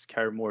users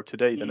care more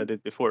today than they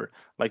did before.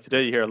 Like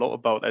today, you hear a lot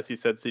about, as you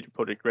said, CD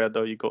Projekt Red.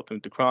 You got them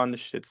to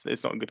crunch.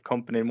 It's not a good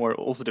company anymore.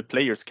 Also, the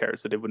players care,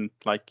 so they wouldn't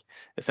like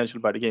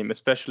essentially buy the game.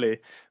 Especially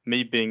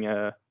me being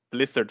a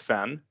Blizzard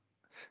fan.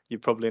 You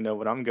probably know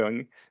what I'm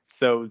going.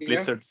 So Yeah.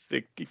 Blizzard's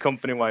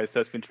company-wise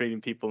has been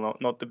treating people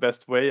not the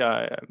best way.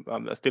 I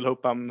still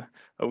hope I'm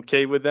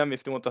okay with them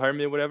if they want to hire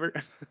me or whatever.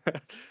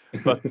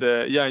 But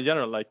yeah, in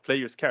general, like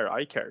players care.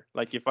 I care.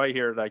 Like if I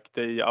hear like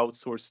they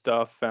outsource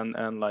stuff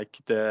and like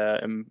the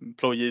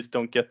employees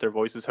don't get their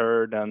voices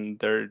heard and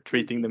they're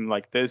treating them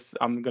like this,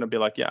 I'm gonna be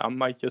like, yeah, I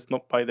might just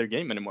not buy their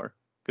game anymore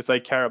because I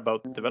care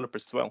about the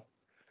developers as well.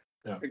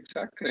 Yeah.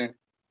 Exactly.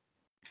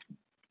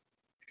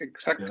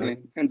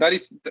 And that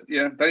is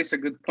a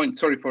good point.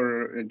 Sorry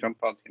for jump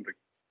out, Hinirk.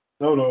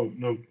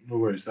 No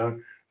worries. I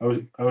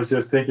was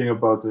just thinking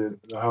about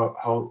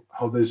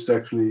how this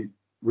actually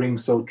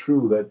rings so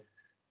true, that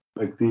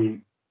like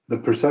the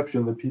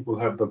perception that people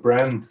have, the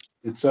brand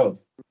itself.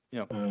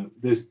 Yeah.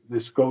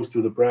 This goes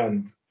to the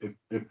brand.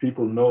 If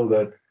people know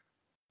that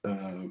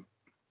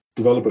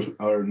developers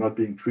are not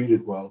being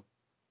treated well,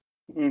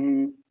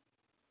 you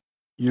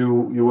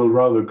will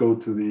rather go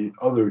to the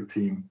other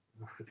team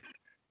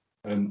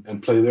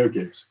and play their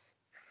games.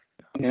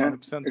 Yeah,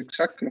 100%.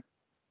 exactly.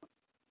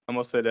 I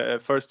must say the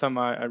first time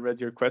I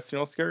read your question,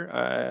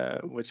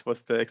 Oscar, which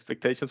was the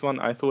expectations one,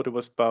 I thought it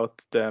was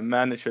about the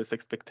manager's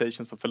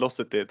expectations of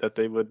velocity, that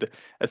they would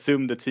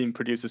assume the team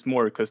produces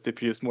more because they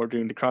produce more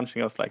during the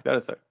crunching. I was like, that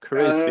is a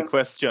crazy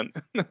question.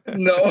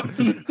 No.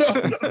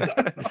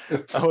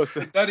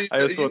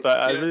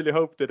 I really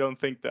hope they don't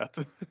think that.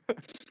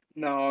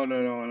 No,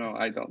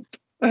 I don't.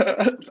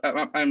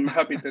 I'm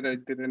happy that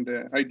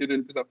I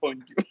didn't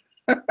disappoint you.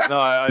 No,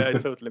 I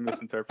totally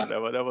misinterpreted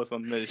that. That was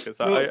on me because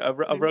I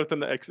wrote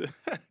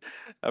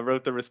I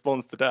wrote a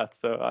response to that,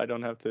 so I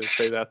don't have to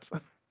say that.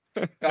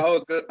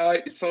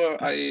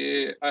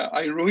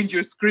 I ruined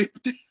your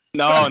script.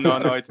 No,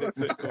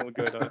 it's all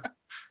good.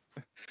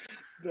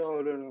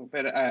 No.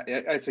 But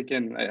as I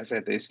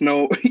said,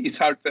 it's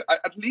hard.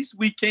 At least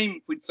we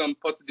came with some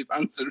positive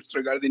answers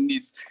regarding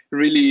this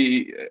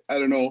really, I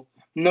don't know,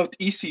 not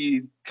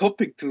easy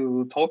topic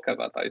to talk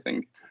about, I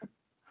think.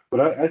 But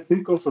I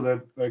think also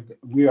that like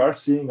we are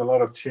seeing a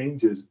lot of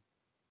changes.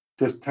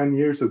 Just 10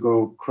 years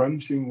ago,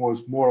 crunching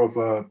was more of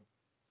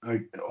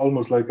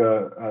almost like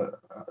a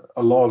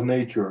law of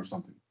nature or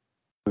something.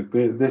 Like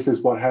this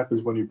is what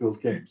happens when you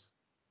build games.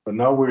 But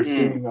now we're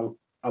seeing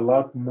a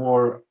lot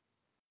more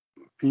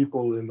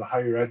people in the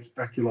higher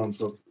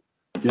echelons of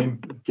game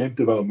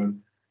development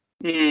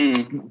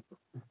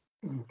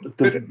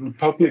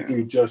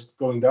publicly just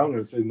going down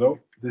and saying, no,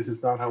 this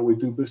is not how we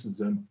do business.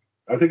 And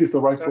I think it's the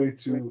right way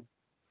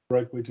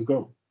to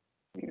go.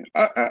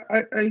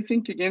 I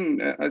think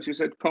again, as you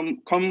said,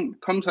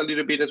 comes a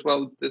little bit as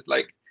well. It's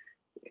like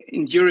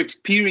in your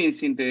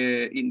experience in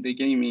the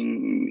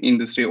gaming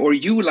industry, or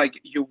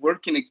your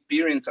working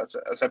experience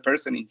as a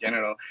person in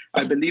general.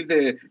 I believe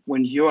that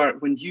when you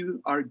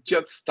are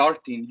just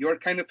starting, you are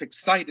kind of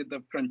excited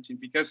of crunching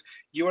because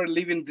you are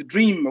living the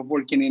dream of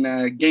working in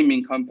a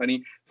gaming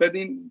company. But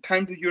in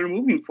times that you're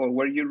moving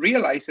forward, you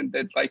realize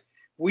that like,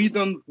 we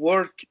don't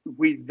work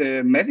with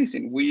the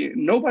medicine.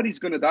 Nobody's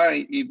gonna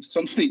die if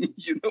something,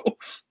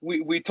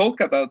 we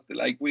talk about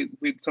like with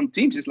some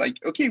teams. It's like,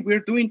 okay,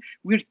 we're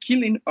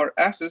killing our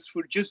asses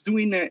for just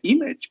doing an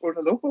image or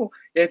a logo.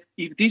 If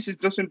this is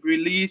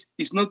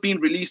not being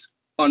released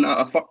on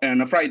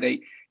a Friday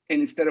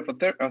and instead of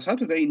a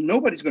Saturday,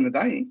 nobody's gonna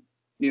die.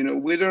 We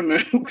don't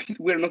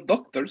we're not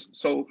doctors,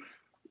 so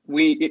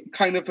we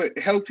kind of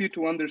help you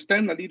to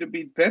understand a little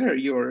bit better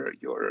you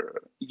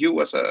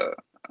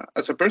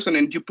as a person,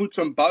 and you put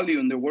some value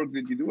in the work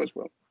that you do as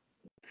well.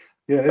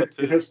 Yeah,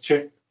 it has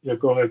changed. Yeah,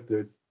 go ahead,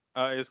 dude.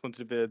 I just want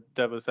to be a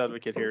devil's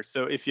advocate here.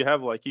 So if you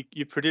have like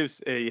you produce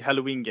a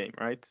Halloween game,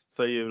 right?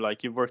 So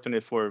you've worked on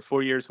it for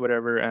 4 years,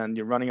 whatever, and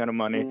you're running out of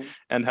money,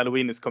 and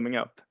Halloween is coming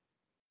up,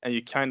 and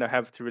you kind of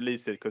have to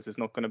release it because it's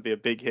not going to be a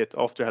big hit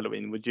after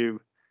Halloween. Would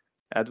you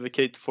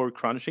advocate for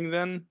crunching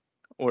then,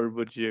 or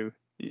would you?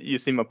 You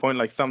see my point.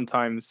 Like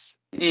sometimes,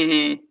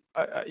 I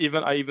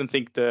even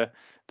think the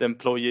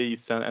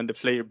employees and the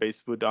player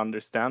base would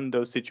understand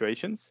those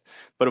situations.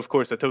 But of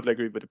course, I totally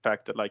agree with the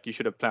fact that like you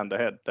should have planned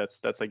ahead.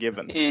 That's a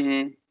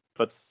given.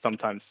 But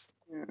sometimes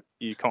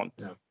you can't.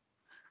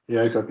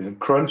 Yeah, exactly. And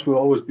crunch will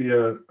always be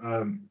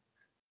an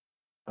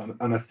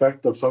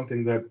effect of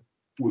something that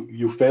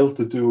you failed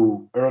to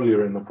do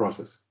earlier in the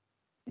process.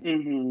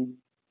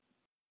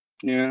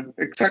 Yeah,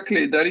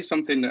 exactly. That is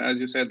something, as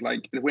you said,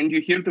 like when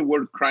you hear the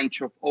word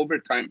crunch of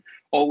overtime,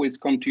 always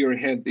come to your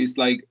head is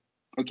like,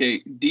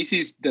 okay, this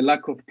is the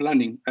lack of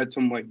planning at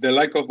some way, the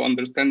lack of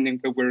understanding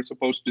what we're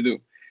supposed to do.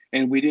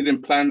 And we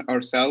didn't plan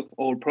ourselves,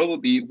 or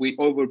probably we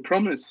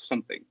overpromised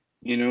something,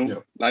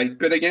 Like,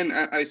 but again,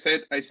 I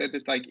said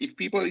it's like, if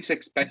people is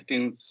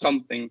expecting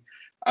something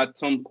at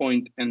some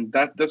point, and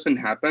that doesn't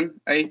happen.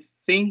 I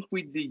think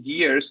with the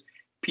years,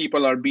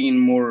 people are being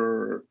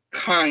more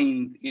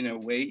kind in a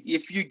way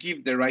if you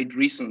give the right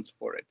reasons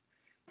for it.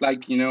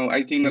 Like,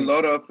 I think a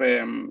lot of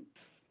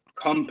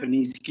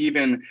companies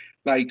given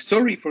like,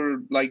 sorry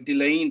for like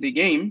delaying the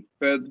game,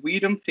 but we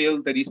don't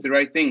feel that is the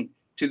right thing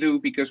to do,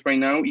 because right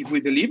now if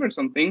we deliver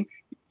something,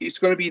 it's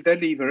going to be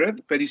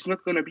delivered, but it's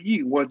not going to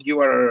be what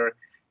you're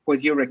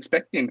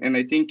expecting. And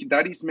I think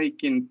that is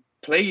making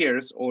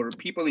players or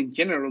people in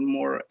general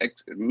more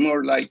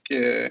like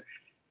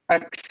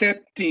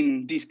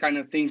accepting these kind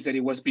of things that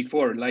it was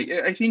before. Like,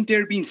 I think there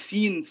have been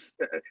scenes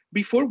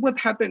before what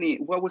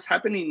was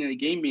happening in a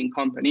gaming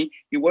company.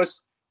 It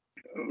was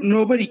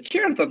nobody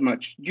cared that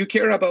much. You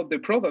care about the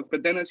product,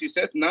 but then, as you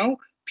said, now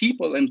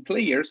people and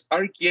players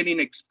are getting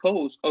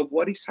exposed of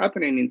what is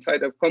happening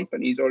inside of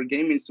companies or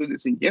gaming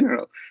studios in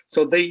general.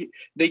 So they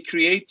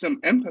create some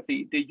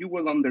empathy that you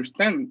will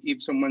understand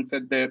if someone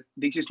said that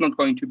this is not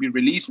going to be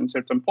released at a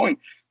certain point,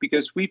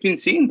 because we've been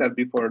seeing that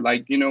before.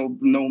 Like,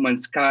 No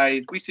Man's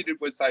Sky, we see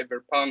it with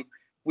Cyberpunk,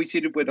 we see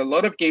it with a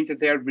lot of games that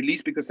they are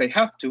released because they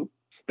have to,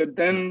 but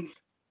then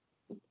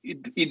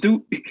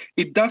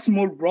it does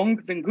more wrong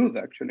than good,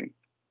 actually,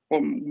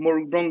 or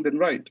more wrong than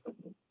right.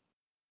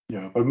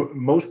 Yeah, but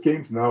most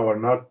games now are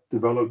not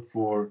developed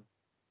for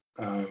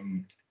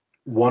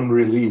one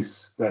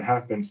release that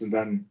happens and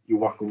then you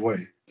walk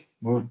away.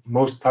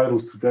 Most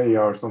titles today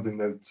are something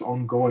that's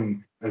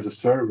ongoing as a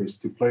service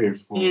to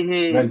players for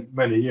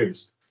many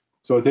years.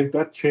 So I think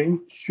that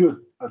change should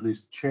at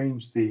least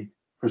change the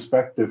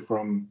perspective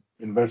from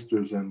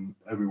investors and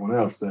everyone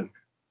else, that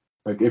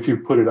like, if you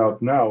put it out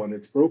now and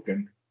it's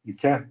broken, you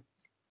can't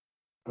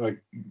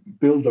like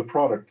build a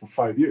product for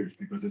 5 years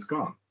because it's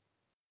gone.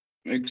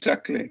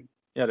 Exactly.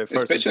 Yeah, the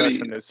first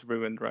impression is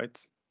ruined, right?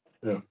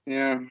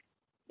 Yeah.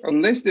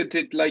 Unless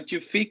that like you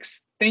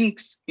fix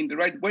things in the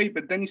right way,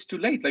 but then it's too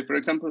late. Like, for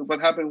example,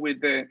 what happened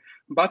with the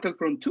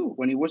Battlefront 2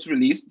 when it was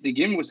released, the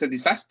game was a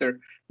disaster.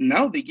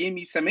 Now the game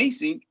is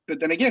amazing,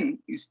 but then again,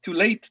 it's too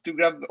late to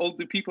grab all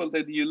the people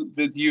that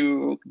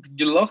you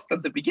lost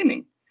at the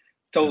beginning.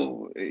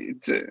 So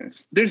it's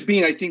there's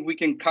been, I think we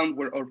can count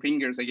our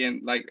fingers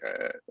again, like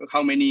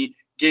how many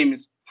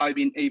games have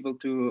been able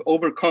to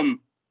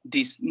overcome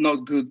this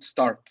not good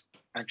start,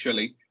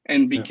 actually,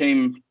 and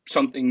became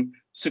something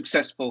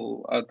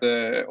successful at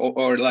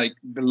or like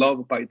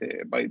beloved by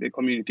the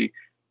community.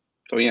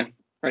 So yeah,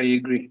 I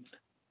agree.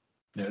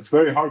 Yeah, it's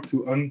very hard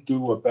to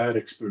undo a bad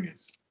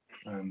experience.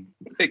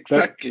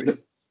 Exactly.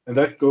 And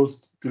that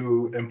goes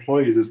to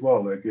employees as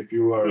well. Like, if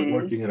you are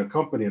working in a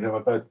company and have a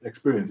bad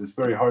experience, it's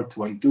very hard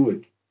to undo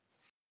it.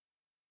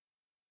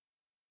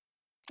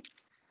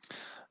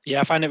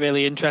 Yeah, I find it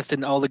really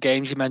interesting, all the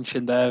games you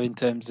mentioned there in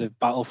terms of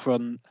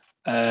Battlefront,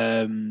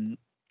 Cyberpunk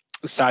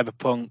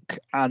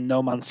and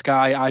No Man's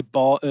Sky. I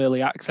bought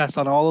early access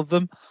on all of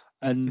them,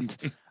 and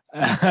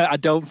I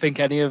don't think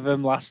any of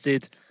them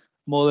lasted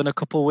more than a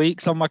couple of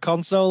weeks on my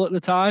console at the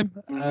time,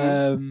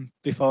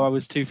 before I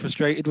was too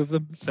frustrated with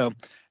them. So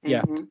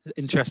yeah,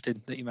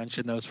 interesting that you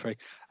mentioned those three.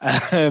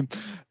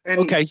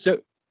 Okay, so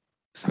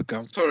go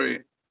on. Sorry,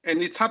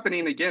 and it's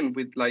happening again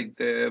with like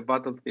the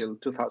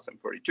Battlefield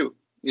 2042.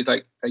 It's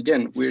like,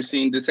 again, we're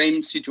seeing the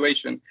same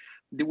situation.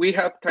 Do we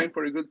have time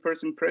for a good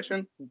first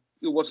impression?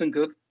 It wasn't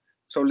good.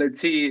 So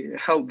let's see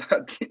how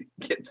that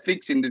gets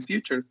fixed in the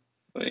future.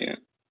 So, yeah.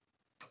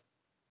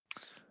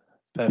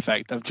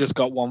 Perfect. I've just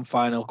got one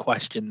final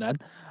question then.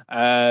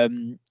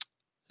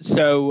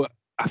 So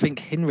I think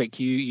Hinirk,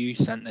 you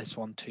sent this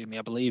one to me,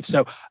 I believe.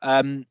 So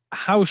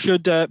how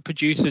should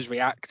producers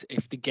react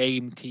if the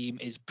game team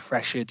is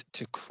pressured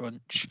to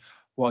crunch?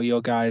 What are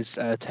your guys'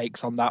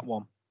 takes on that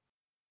one?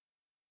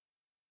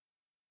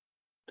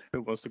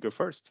 Who wants to go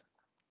first?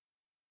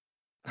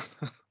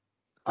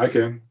 I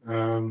can.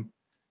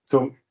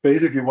 So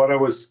basically what I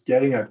was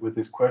getting at with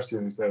this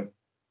question is that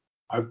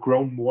I've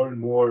grown more and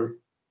more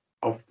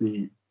of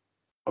the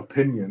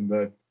opinion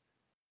that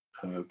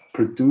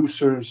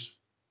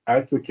producers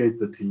advocate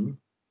the team,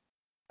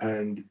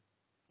 and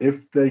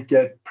if they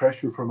get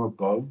pressure from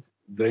above,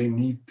 they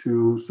need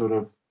to sort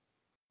of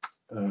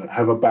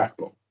have a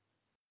backbone.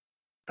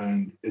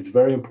 And it's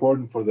very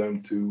important for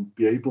them to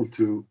be able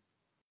to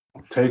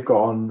take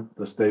on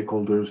the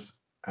stakeholders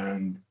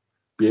and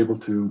be able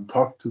to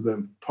talk to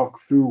them, talk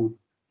through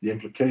the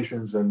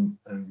implications and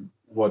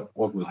what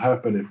will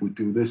happen if we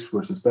do this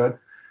versus that,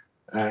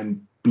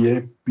 and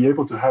be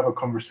able to have a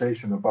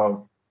conversation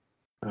about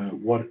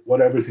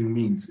what everything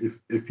means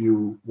if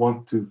you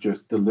want to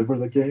just deliver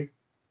the game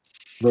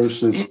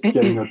versus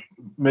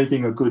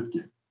making a good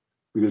game.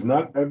 Because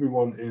not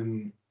everyone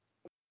in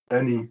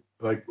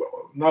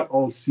not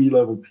all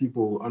C-level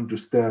people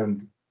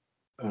understand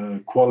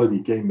quality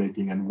game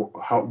making and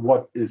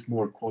what is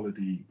more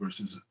quality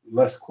versus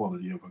less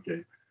quality of a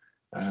game.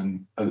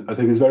 And I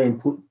think it's very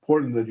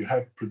important that you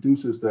have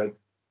producers that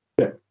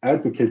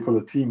advocate for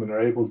the team and are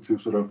able to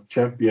sort of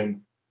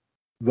champion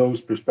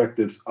those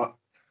perspectives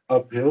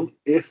uphill,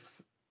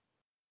 if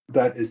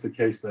that is the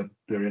case, that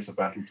there is a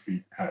battle to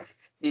be had.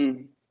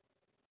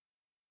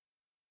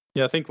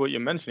 Yeah, I think what you're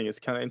mentioning is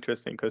kind of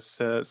interesting because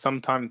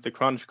sometimes the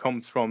crunch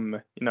comes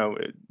from,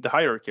 the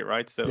hierarchy,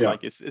 right? So Yeah,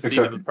 like it's a exactly.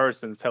 C-level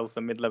person tells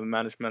a mid-level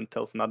management,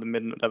 tells another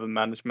mid-level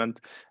management,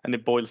 and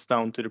it boils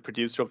down to the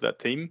producer of that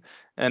team.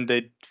 And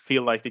they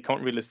feel like they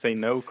can't really say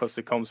no because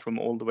it comes from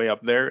all the way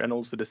up there. And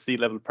also the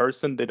C-level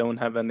person, they don't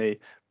have any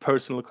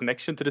personal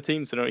connection to the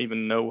team. So they don't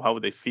even know how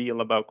they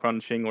feel about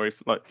crunching, or if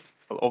well,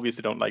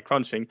 obviously don't like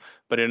crunching,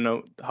 but they don't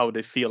know how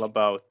they feel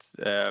about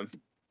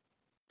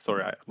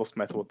sorry, I lost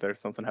my thought there.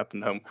 Something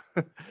happened home.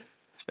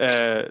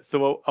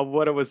 So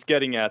what I was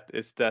getting at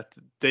is that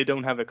they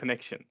don't have a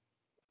connection.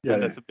 Yeah,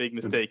 And that's a big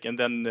mistake. And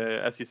then,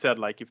 as you said,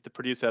 like if the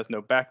producer has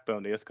no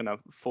backbone, they're just gonna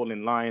fall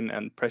in line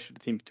and pressure the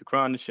team to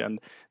crunch, and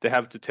they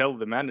have to tell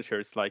the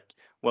managers like,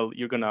 well,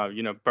 you're gonna,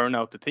 burn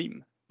out the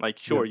team. Like,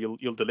 sure,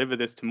 you'll deliver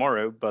this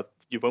tomorrow, but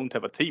you won't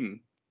have a team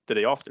the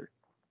day after.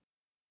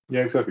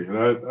 Yeah, exactly. And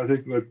I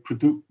think like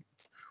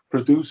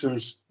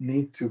producers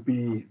need to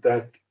be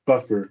that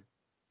buffer.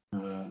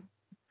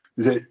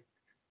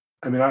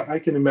 I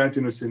can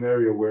imagine a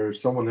scenario where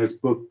someone has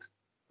booked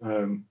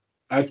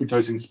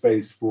advertising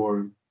space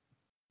for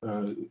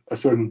a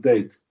certain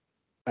date,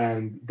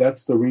 and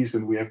that's the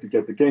reason we have to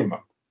get the game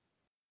up.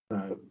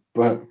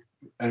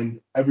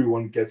 And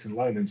everyone gets in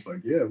line and it's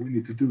like, yeah, we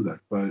need to do that.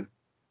 But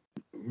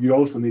you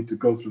also need to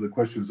go through the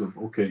questions of,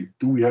 okay,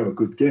 do we have a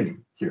good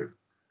game here?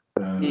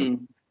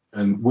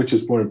 And which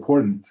is more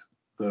important,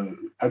 the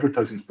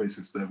advertising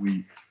spaces that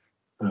we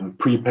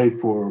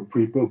prepaid for,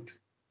 pre-booked.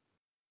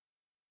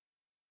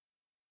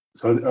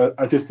 So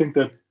I just think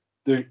that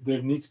there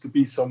needs to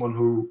be someone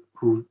who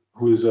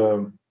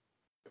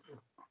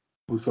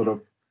sort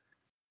of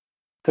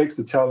takes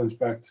the challenge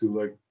back to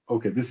like,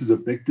 okay, this is a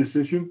big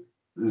decision,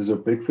 this is a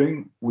big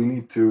thing. We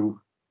need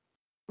to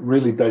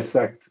really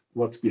dissect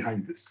what's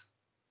behind this,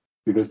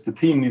 because the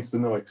team needs to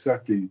know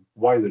exactly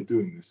why they're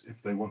doing this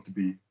if they want to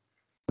be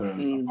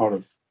a part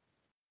of.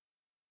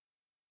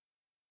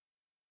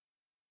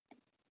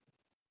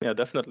 Yeah,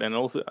 definitely. And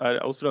also, I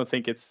also don't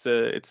think it's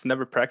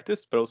never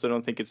practiced, but also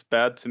don't think it's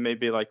bad to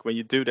maybe like when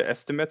you do the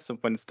estimates of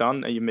when it's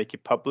done and you make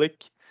it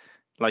public,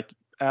 like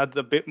add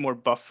a bit more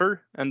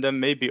buffer and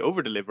then maybe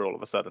over deliver all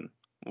of a sudden.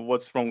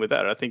 What's wrong with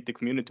that? I think the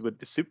community would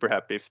be super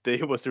happy if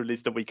they was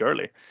released a week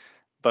early.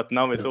 But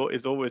now it's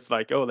always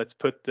like, oh, let's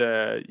put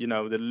the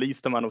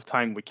least amount of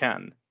time we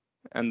can,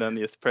 and then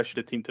just pressure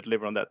the team to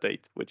deliver on that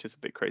date, which is a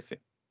bit crazy.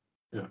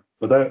 Yeah,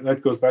 but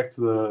that goes back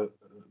to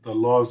the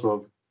laws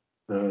of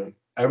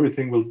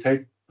everything will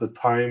take the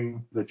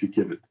time that you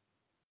give it.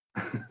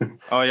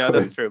 Oh yeah,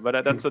 that's true,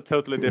 but that's a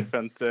totally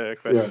different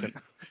question.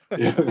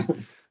 Yeah.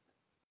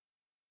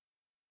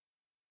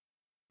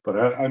 But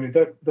I mean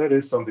that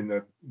is something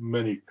that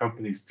many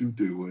companies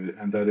do,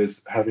 and that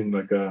is having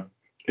like a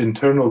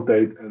internal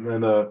date and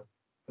then a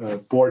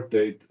board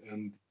date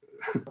and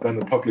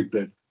then a public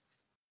date.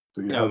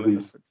 So you have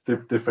these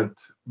different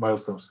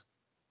milestones.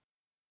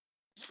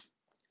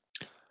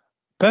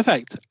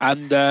 Perfect.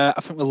 And I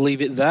think we'll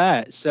leave it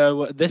there.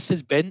 So this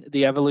has been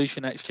the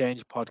Evolution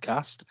Exchange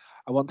podcast.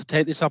 I want to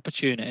take this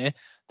opportunity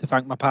to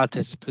thank my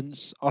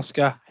participants,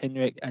 Oscar,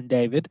 Hinirk, and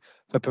David,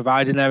 for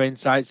providing their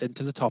insights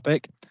into the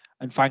topic,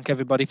 and thank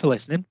everybody for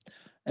listening.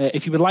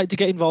 If you would like to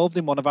get involved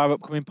in one of our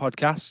upcoming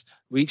podcasts,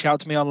 reach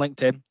out to me on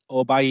LinkedIn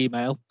or by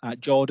email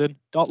at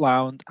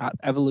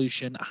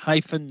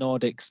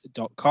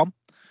jordan.lound@evolution-nordics.com.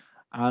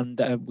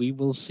 And we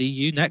will see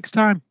you next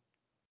time.